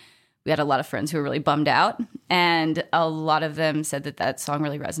 and we had a lot of friends who were really bummed out, and a lot of them said that song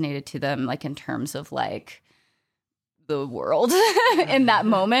really resonated to them, like in terms of like the world in that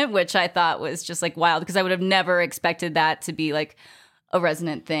moment, which I thought was just like wild, because I would have never expected that to be like a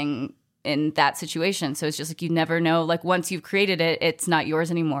resonant thing in that situation. So it's just like, you never know, like once you've created it, it's not yours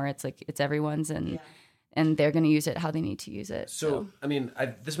anymore. It's like, it's everyone's, and they're going to use it how they need to use it. So I mean,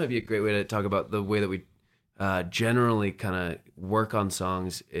 this might be a great way to talk about the way that we generally kind of work on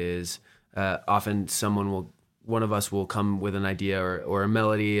songs is often one of us will come with an idea or a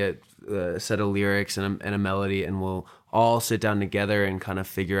melody, a set of lyrics and a melody, and we'll all sit down together and kind of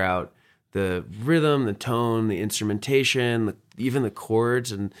figure out the rhythm, the tone, the instrumentation, even the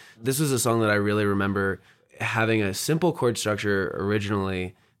chords. And this was a song that I really remember having a simple chord structure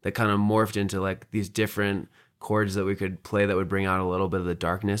originally that kind of morphed into like these different chords that we could play that would bring out a little bit of the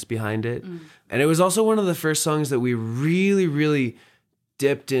darkness behind it. And it was also one of the first songs that we really, really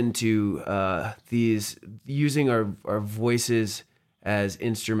dipped into these using our voices as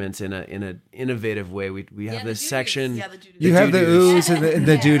instruments in an innovative way. We have this section. Yeah, the doo-doos. You have the oohs and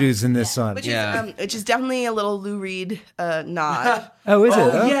the doo-doos in this song. Which is definitely a little Lou Reed nod. Oh, is it?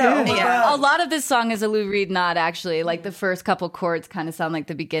 Oh, yeah. Okay. A lot of this song is a Lou Reed nod, actually. Like the first couple chords kind of sound like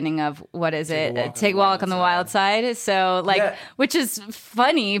the beginning of, what is it? Take a Walk on the Wild Side. So like, which is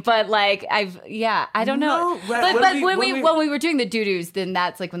funny, but like I don't know. But when we were doing the doo-doos, then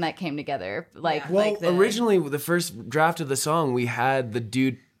that's like when that came together. Like, originally the first draft of the song, we had the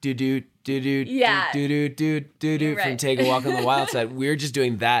doo-doo Yeah. from Right. Take a Walk on the Wild Side. We're just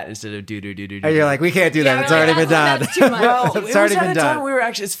doing that instead of do. And you're like, we can't do that. Yeah, It's we're already like, been done. that's too much. Well, It's already been at a time done. we were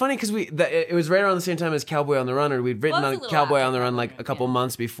actually. It's funny because it was right around the same time as Cowboy on the Run, or we'd written Well, on it's a little Cowboy after on the Run Cowboy like on a the Run, couple yeah.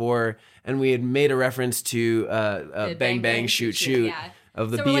 months before, and we had made a reference to Bang Bang Shoot Shoot yeah.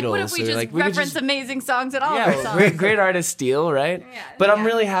 of the So Beatles. we're like, what if we So we're just like, we could reference just- amazing songs at all Yeah, our well, songs? great artist steal, right? Yeah. But I'm Yeah.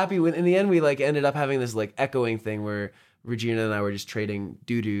 really happy with. In the end, we like ended up having this like echoing thing where Regina and I were just trading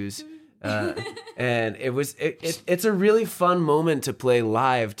doo-doos. And it's a really fun moment to play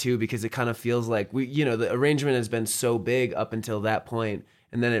live too, because it kind of feels like the arrangement has been so big up until that point,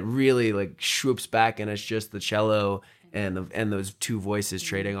 and then it really like swoops back and it's just the cello and those two voices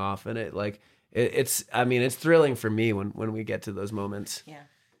trading off, and it's thrilling for me when we get to those moments. Yeah.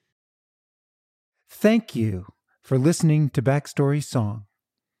 Thank you for listening to Backstory Song.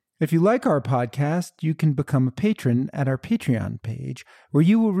 If you like our podcast, you can become a patron at our Patreon page, where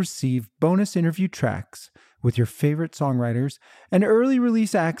you will receive bonus interview tracks with your favorite songwriters and early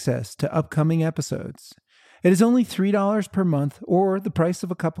release access to upcoming episodes. It is only $3 per month, or the price of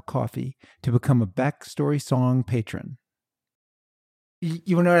a cup of coffee, to become a Backstory Song patron.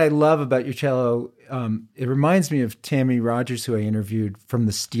 You know what I love about your cello? It reminds me of Tammy Rogers, who I interviewed from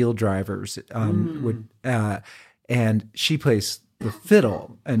the Steel Drivers, and she plays the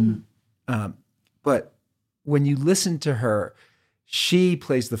fiddle, and but when you listen to her, she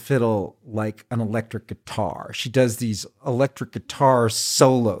plays the fiddle like an electric guitar. She does these electric guitar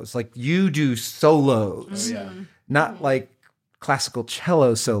solos, like you do solos, not like classical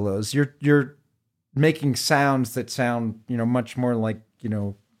cello solos. You're making sounds that sound, much more like,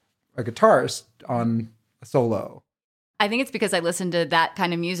 a guitarist on a solo. I think it's because I listen to that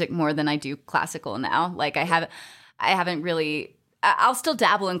kind of music more than I do classical now. Like I haven't really. I'll still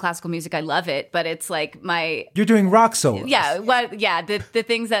dabble in classical music. I love it, but it's like You're doing rock solos. Yeah. The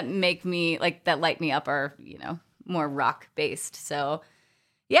things that make me that light me up are more rock based. So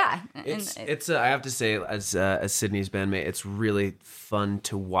yeah, It's I have to say, as Sydney's bandmate, it's really fun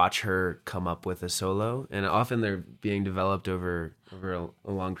to watch her come up with a solo, and often they're being developed over a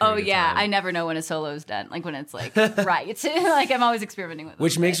long period oh of yeah, time. I never know when a solo's done. Like when it's like right. Like I'm always experimenting with.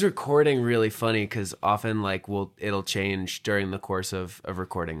 Which them, makes but- recording really funny, because often it'll change during the course of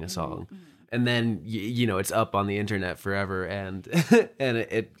recording a song. And then it's up on the internet forever, and and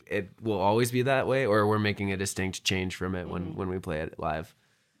it will always be that way, or we're making a distinct change from it when we play it live.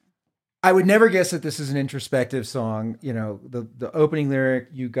 I would never guess that this is an introspective song. The opening lyric,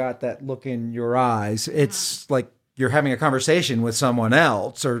 you got that look in your eyes. It's like you're having a conversation with someone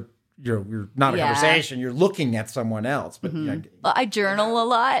else, or you're not a Yeah. conversation, you're looking at someone else. But Well, I journal a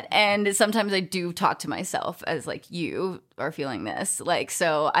lot, and sometimes I do talk to myself as like, you are feeling this. Like,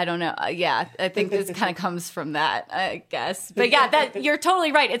 so I don't know. Yeah, I think this kind of comes from that, I guess. But yeah, that you're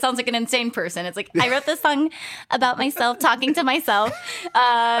totally right. It sounds like an insane person. It's like, I wrote this song about myself, talking to myself.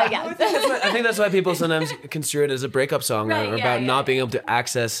 Yeah. I think that's why people sometimes construe it as a breakup song, Right, or yeah, about yeah, not being able to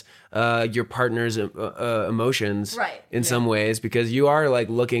access your partner's emotions Right, in some ways, because you are like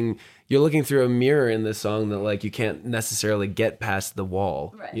you're looking through a mirror in this song that like you can't necessarily get past the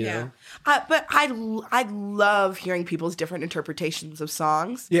wall. Right. You know? But I love hearing people's different interpretations of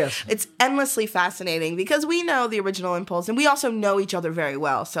songs. Yes. It's endlessly fascinating because we know the original impulse and we also know each other very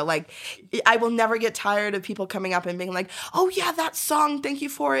well. So like, I will never get tired of people coming up and being like, oh yeah, that song, thank you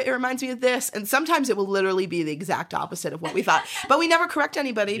for it. It reminds me of this. And sometimes it will literally be the exact opposite of what we thought. But we never correct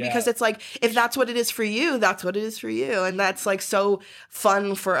anybody because it's like, if that's what it is for you, that's what it is for you. And that's like so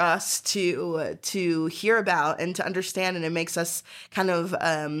fun for us to hear about and to understand. And it makes us kind of,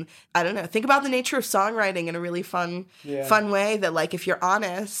 I don't know, think about the nature of songwriting in a really fun way, that like, if you're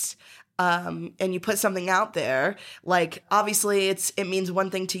honest, and you put something out there, like obviously it means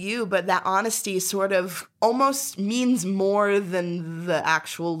one thing to you, but that honesty sort of almost means more than the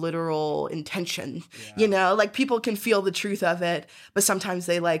actual literal intention. Like people can feel the truth of it, but sometimes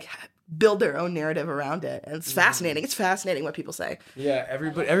they like build their own narrative around it. And it's fascinating. It's fascinating what people say. Yeah,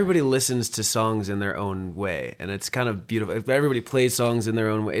 everybody listens to songs in their own way, and it's kind of beautiful. Everybody plays songs in their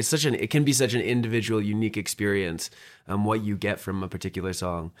own way. It can be such an individual, unique experience. What you get from a particular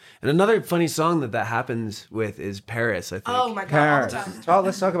song. And another funny song that happens with is Paris, I think. Oh my God. Paris. All the time. Oh,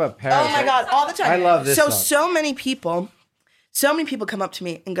 let's talk about Paris. Oh my God. All the time. I love this song. So many people come up to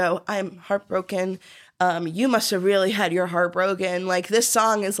me and go, I'm heartbroken. You must have really had your heart broken. Like this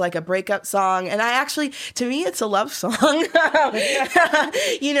song is like a breakup song. And I actually, to me, it's a love song. To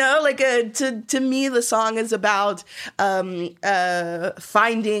me, the song is about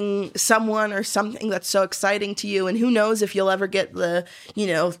finding someone or something that's so exciting to you. And who knows if you'll ever get the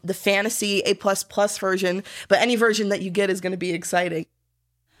fantasy A++ version, but any version that you get is going to be exciting.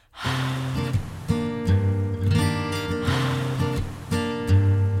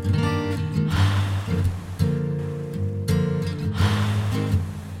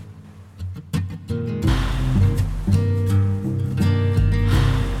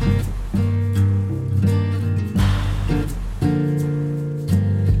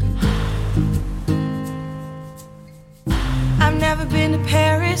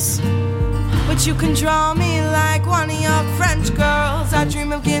 Paris. But you can draw me like one of your French girls. I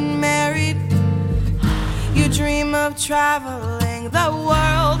dream of getting married. You dream of traveling the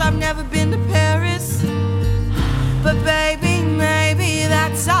world. I've never been to Paris. But baby, maybe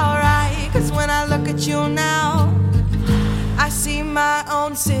that's alright. 'Cause when I look at you now, I see my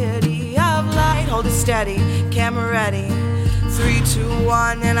own city of light. Hold it steady, camera ready. 3, 2,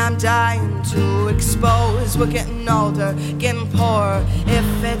 1, and I'm dying to expose. We're getting older, getting poorer.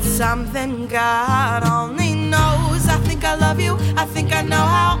 If it's something God only knows. I think I love you, I think I know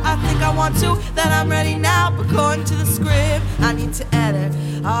how, I think I want to, that I'm ready now. But according to the script, I need to edit.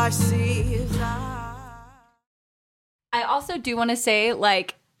 All I see is I also do want to say,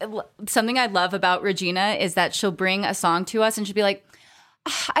 like, something I love about Regina is that she'll bring a song to us and she'll be like,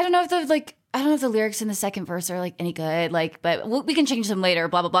 I don't know if the lyrics in the second verse are like any good, like, but we can change them later,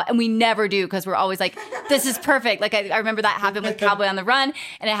 blah, blah, blah. And we never do, because we're always like, this is perfect. Like, I remember that happened with Cowboy on the Run,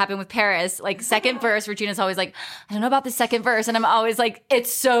 and it happened with Paris. Like, second verse, Regina's always like, I don't know about the second verse. And I'm always like,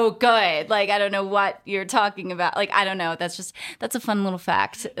 it's so good. Like, I don't know what you're talking about. Like, I don't know. That's a fun little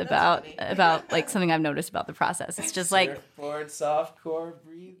fact about like something I've noticed about the process. It's just like, surfboard, softcore,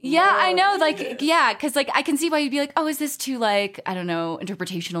 breathe. yeah, I know. Like, yeah, because like I can see why you'd be like, oh, is this too like, I don't know,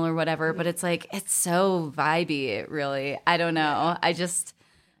 interpretational or whatever? But it's like, it's so vibey, really. I don't know. I think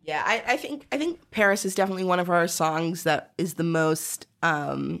Paris is definitely one of our songs that is the most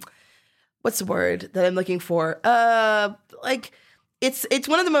what's the word that I'm looking for? Like it's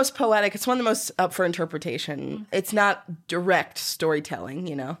one of the most poetic. It's one of the most up for interpretation. It's not direct storytelling,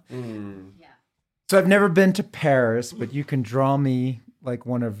 you know. Yeah. So I've never been to Paris, but you can draw me like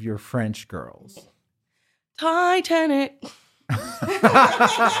one of your French girls. Titanic.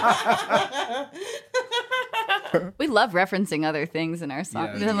 We love referencing other things in our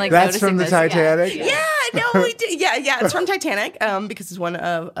songs. Yeah. I'm, like, That's from the noticing this. Titanic? Yeah. Yeah, no, we did. Yeah, it's from Titanic, because it's one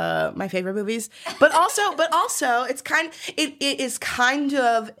of my favorite movies. But also, it is kind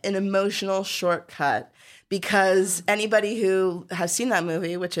of an emotional shortcut. Because anybody who has seen that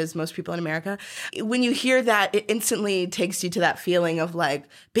movie, which is most people in America, when you hear that, it instantly takes you to that feeling of like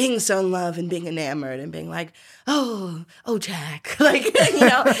being so in love and being enamored and being like, oh, Jack, like, you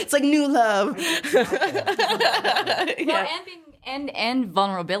know, it's like new love. Well, and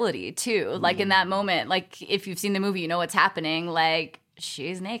vulnerability too. Like in that moment, like if you've seen the movie, you know what's happening. Like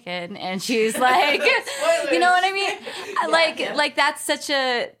she's naked and she's like, you know what I mean? Like that's such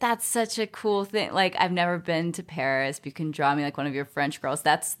a cool thing. Like I've never been to Paris. But you can draw me like one of your French girls.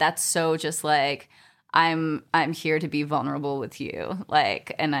 That's so just like I'm here to be vulnerable with you.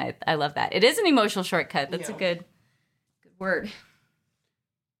 Like, and I love that. It is an emotional shortcut. That's a good word.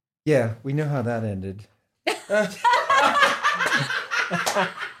 Yeah, we know how that ended.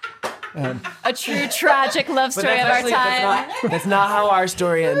 A true tragic love story of our time. That's not how our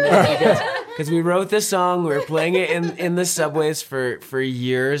story ended. Because we wrote this song, we were playing it in the subways for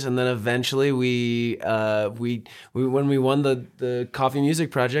years, and then eventually we when we won the Coffee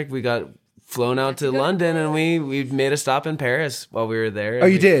Music Project, we got flown out to London, and we made a stop in Paris while we were there. Oh,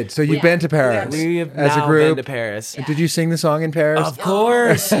 you did? So you've been to Paris We have as a now group? been to Paris. Did you sing the song in Paris? Of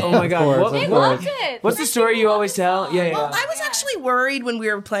course. Oh my God. course, They of loved course. it. What's the story you always tell? Yeah. Well, I was actually worried when we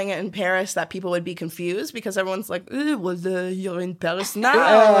were playing it in Paris that people would be confused because everyone's like, you're in Paris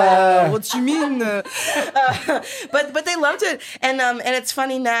now? What you mean? But they loved it. And it's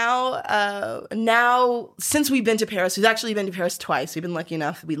funny now, since we've been to Paris, we've actually been to Paris twice. We've been lucky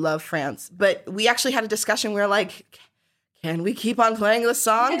enough. We love France. But we actually had a discussion where like, can we keep on playing this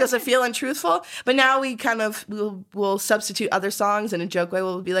song? Does it feel untruthful? But now we kind of we'll substitute other songs in a joke way.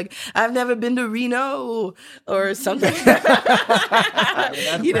 We'll be like, I've never been to Reno or something. That's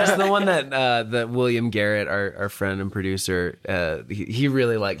the one that William Garrett, our friend and producer, he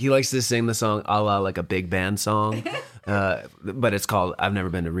really likes to sing the song a la like a big band song, but it's called "I've Never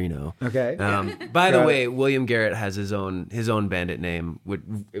Been to Reno." Okay. By the way, William Garrett has his own bandit name.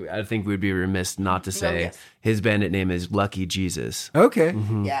 I think we'd be remiss not to say yes. his bandit name is Lucky Jesus. Okay.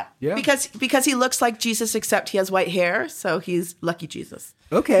 Yeah. Yeah. Because he looks like Jesus except he has white hair, so he's Lucky Jesus.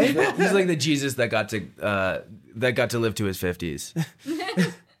 Okay. He's like the Jesus that got to live to his 50s.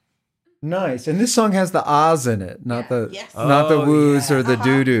 Nice. And this song has the ahs in it, not the Yes. not the Oh, woos or the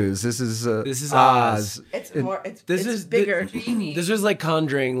doo-doos. This is ahs. It's bigger. This was like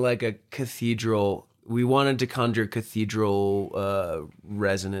conjuring like a cathedral. We wanted to conjure cathedral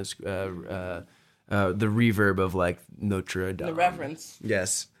resonance, the reverb of like Notre Dame. The reverence.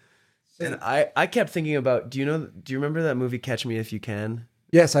 Yes. And I kept thinking about, do you remember that movie Catch Me If You Can?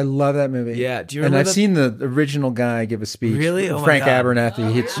 Yes, I love that movie. Yeah, do you And remember I've that- seen the original guy give a speech. Really? Oh my Frank God.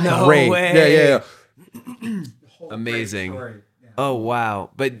 Abernathy. It's No great. way. Yeah. Amazing. Oh,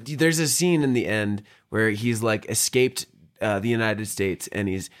 wow. But there's a scene in the end where he's like escaped the United States and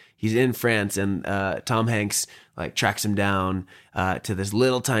he's in France, and Tom Hanks like tracks him down to this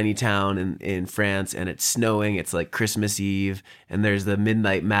little tiny town in France, and it's snowing. It's like Christmas Eve, and there's the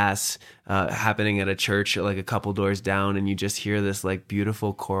midnight mass happening at a church like a couple doors down, and you just hear this like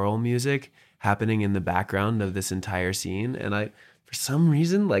beautiful choral music happening in the background of this entire scene. And I, for some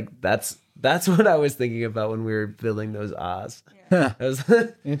reason, like that's what I was thinking about when we were building those ahs. Huh. I was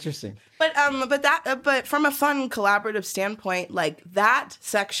Interesting. But from a fun collaborative standpoint, like that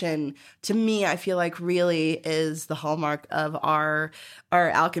section to me, I feel like really is the hallmark of our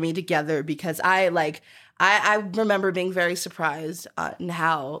alchemy together, because I remember being very surprised in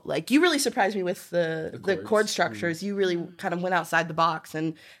how, like, you really surprised me with the chord structures. You really kind of went outside the box,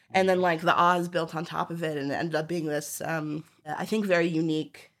 and then like the ahs built on top of it, and it ended up being this I think very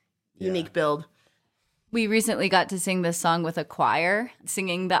unique build. We recently got to sing this song with a choir,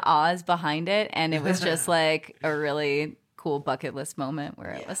 singing the ahs behind it, and it was just like a really cool bucket list moment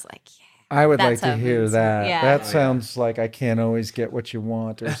where it was like, I would like That's to how it hear moves. that. Yeah. That sounds like I Can't Always Get What You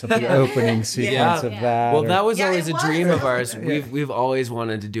Want, or something. Opening sequence of that. Well, or- that was Yeah, always it a was. dream of ours. We've always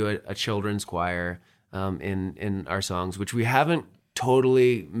wanted to do a children's choir in our songs, which we haven't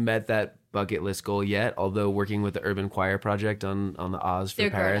totally met that bucket list goal yet. Although working with the Urban Choir Project on the Oz for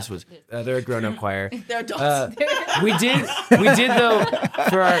They're Paris was they're a grown up choir. They're adults. We did though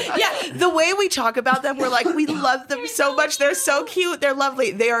for our The way we talk about them, we're like, we love them so much. They're so cute. They're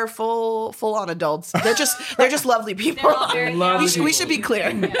lovely. They are full on adults. They're just lovely people. We should be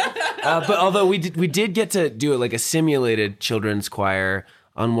clear. but although we did get to do it like a simulated children's choir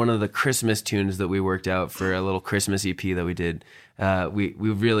on one of the Christmas tunes that we worked out for a little Christmas EP that we did.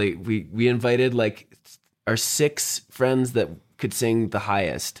 We invited like our 6 friends that could sing the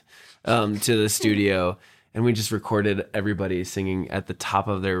highest to the studio, and we just recorded everybody singing at the top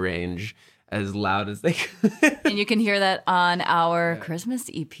of their range as loud as they could. and you can hear that on our Christmas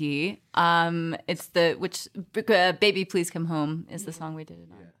EP. It's Baby Please Come Home is the song we did it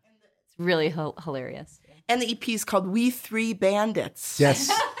on. It's really hilarious. And the EP is called We Three Bandits. Yes.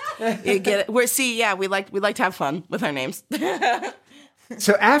 You get it? We like to have fun with our names.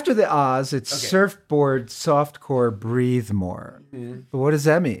 So after the Oz, it's surfboard, softcore, breathe more. But what does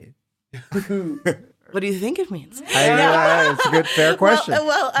that mean? What do you think it means? It's a good, fair question.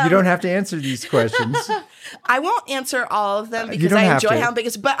 well, you don't have to answer these questions. I won't answer all of them You because don't I have enjoy to. how big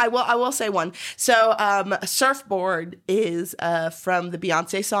it's. But I will say one. So, surfboard is from the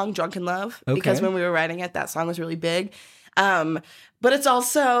Beyonce song "Drunken Love" because Okay. when we were writing it, that song was really big. But it's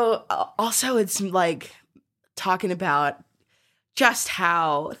also it's like talking about just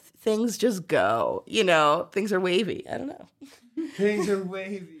how things just go. You know, things are wavy. I don't know. Things are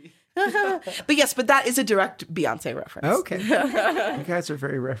wavy. But that is a direct Beyonce reference. Okay. You guys are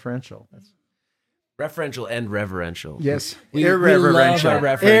very referential. Referential and reverential. Yes. We Irreverential. love our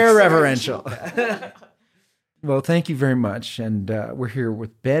reference. Irreverential. Well, thank you very much. And we're here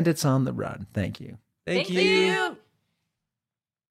with Bandits on the Run. Thank you. Thank Thank you.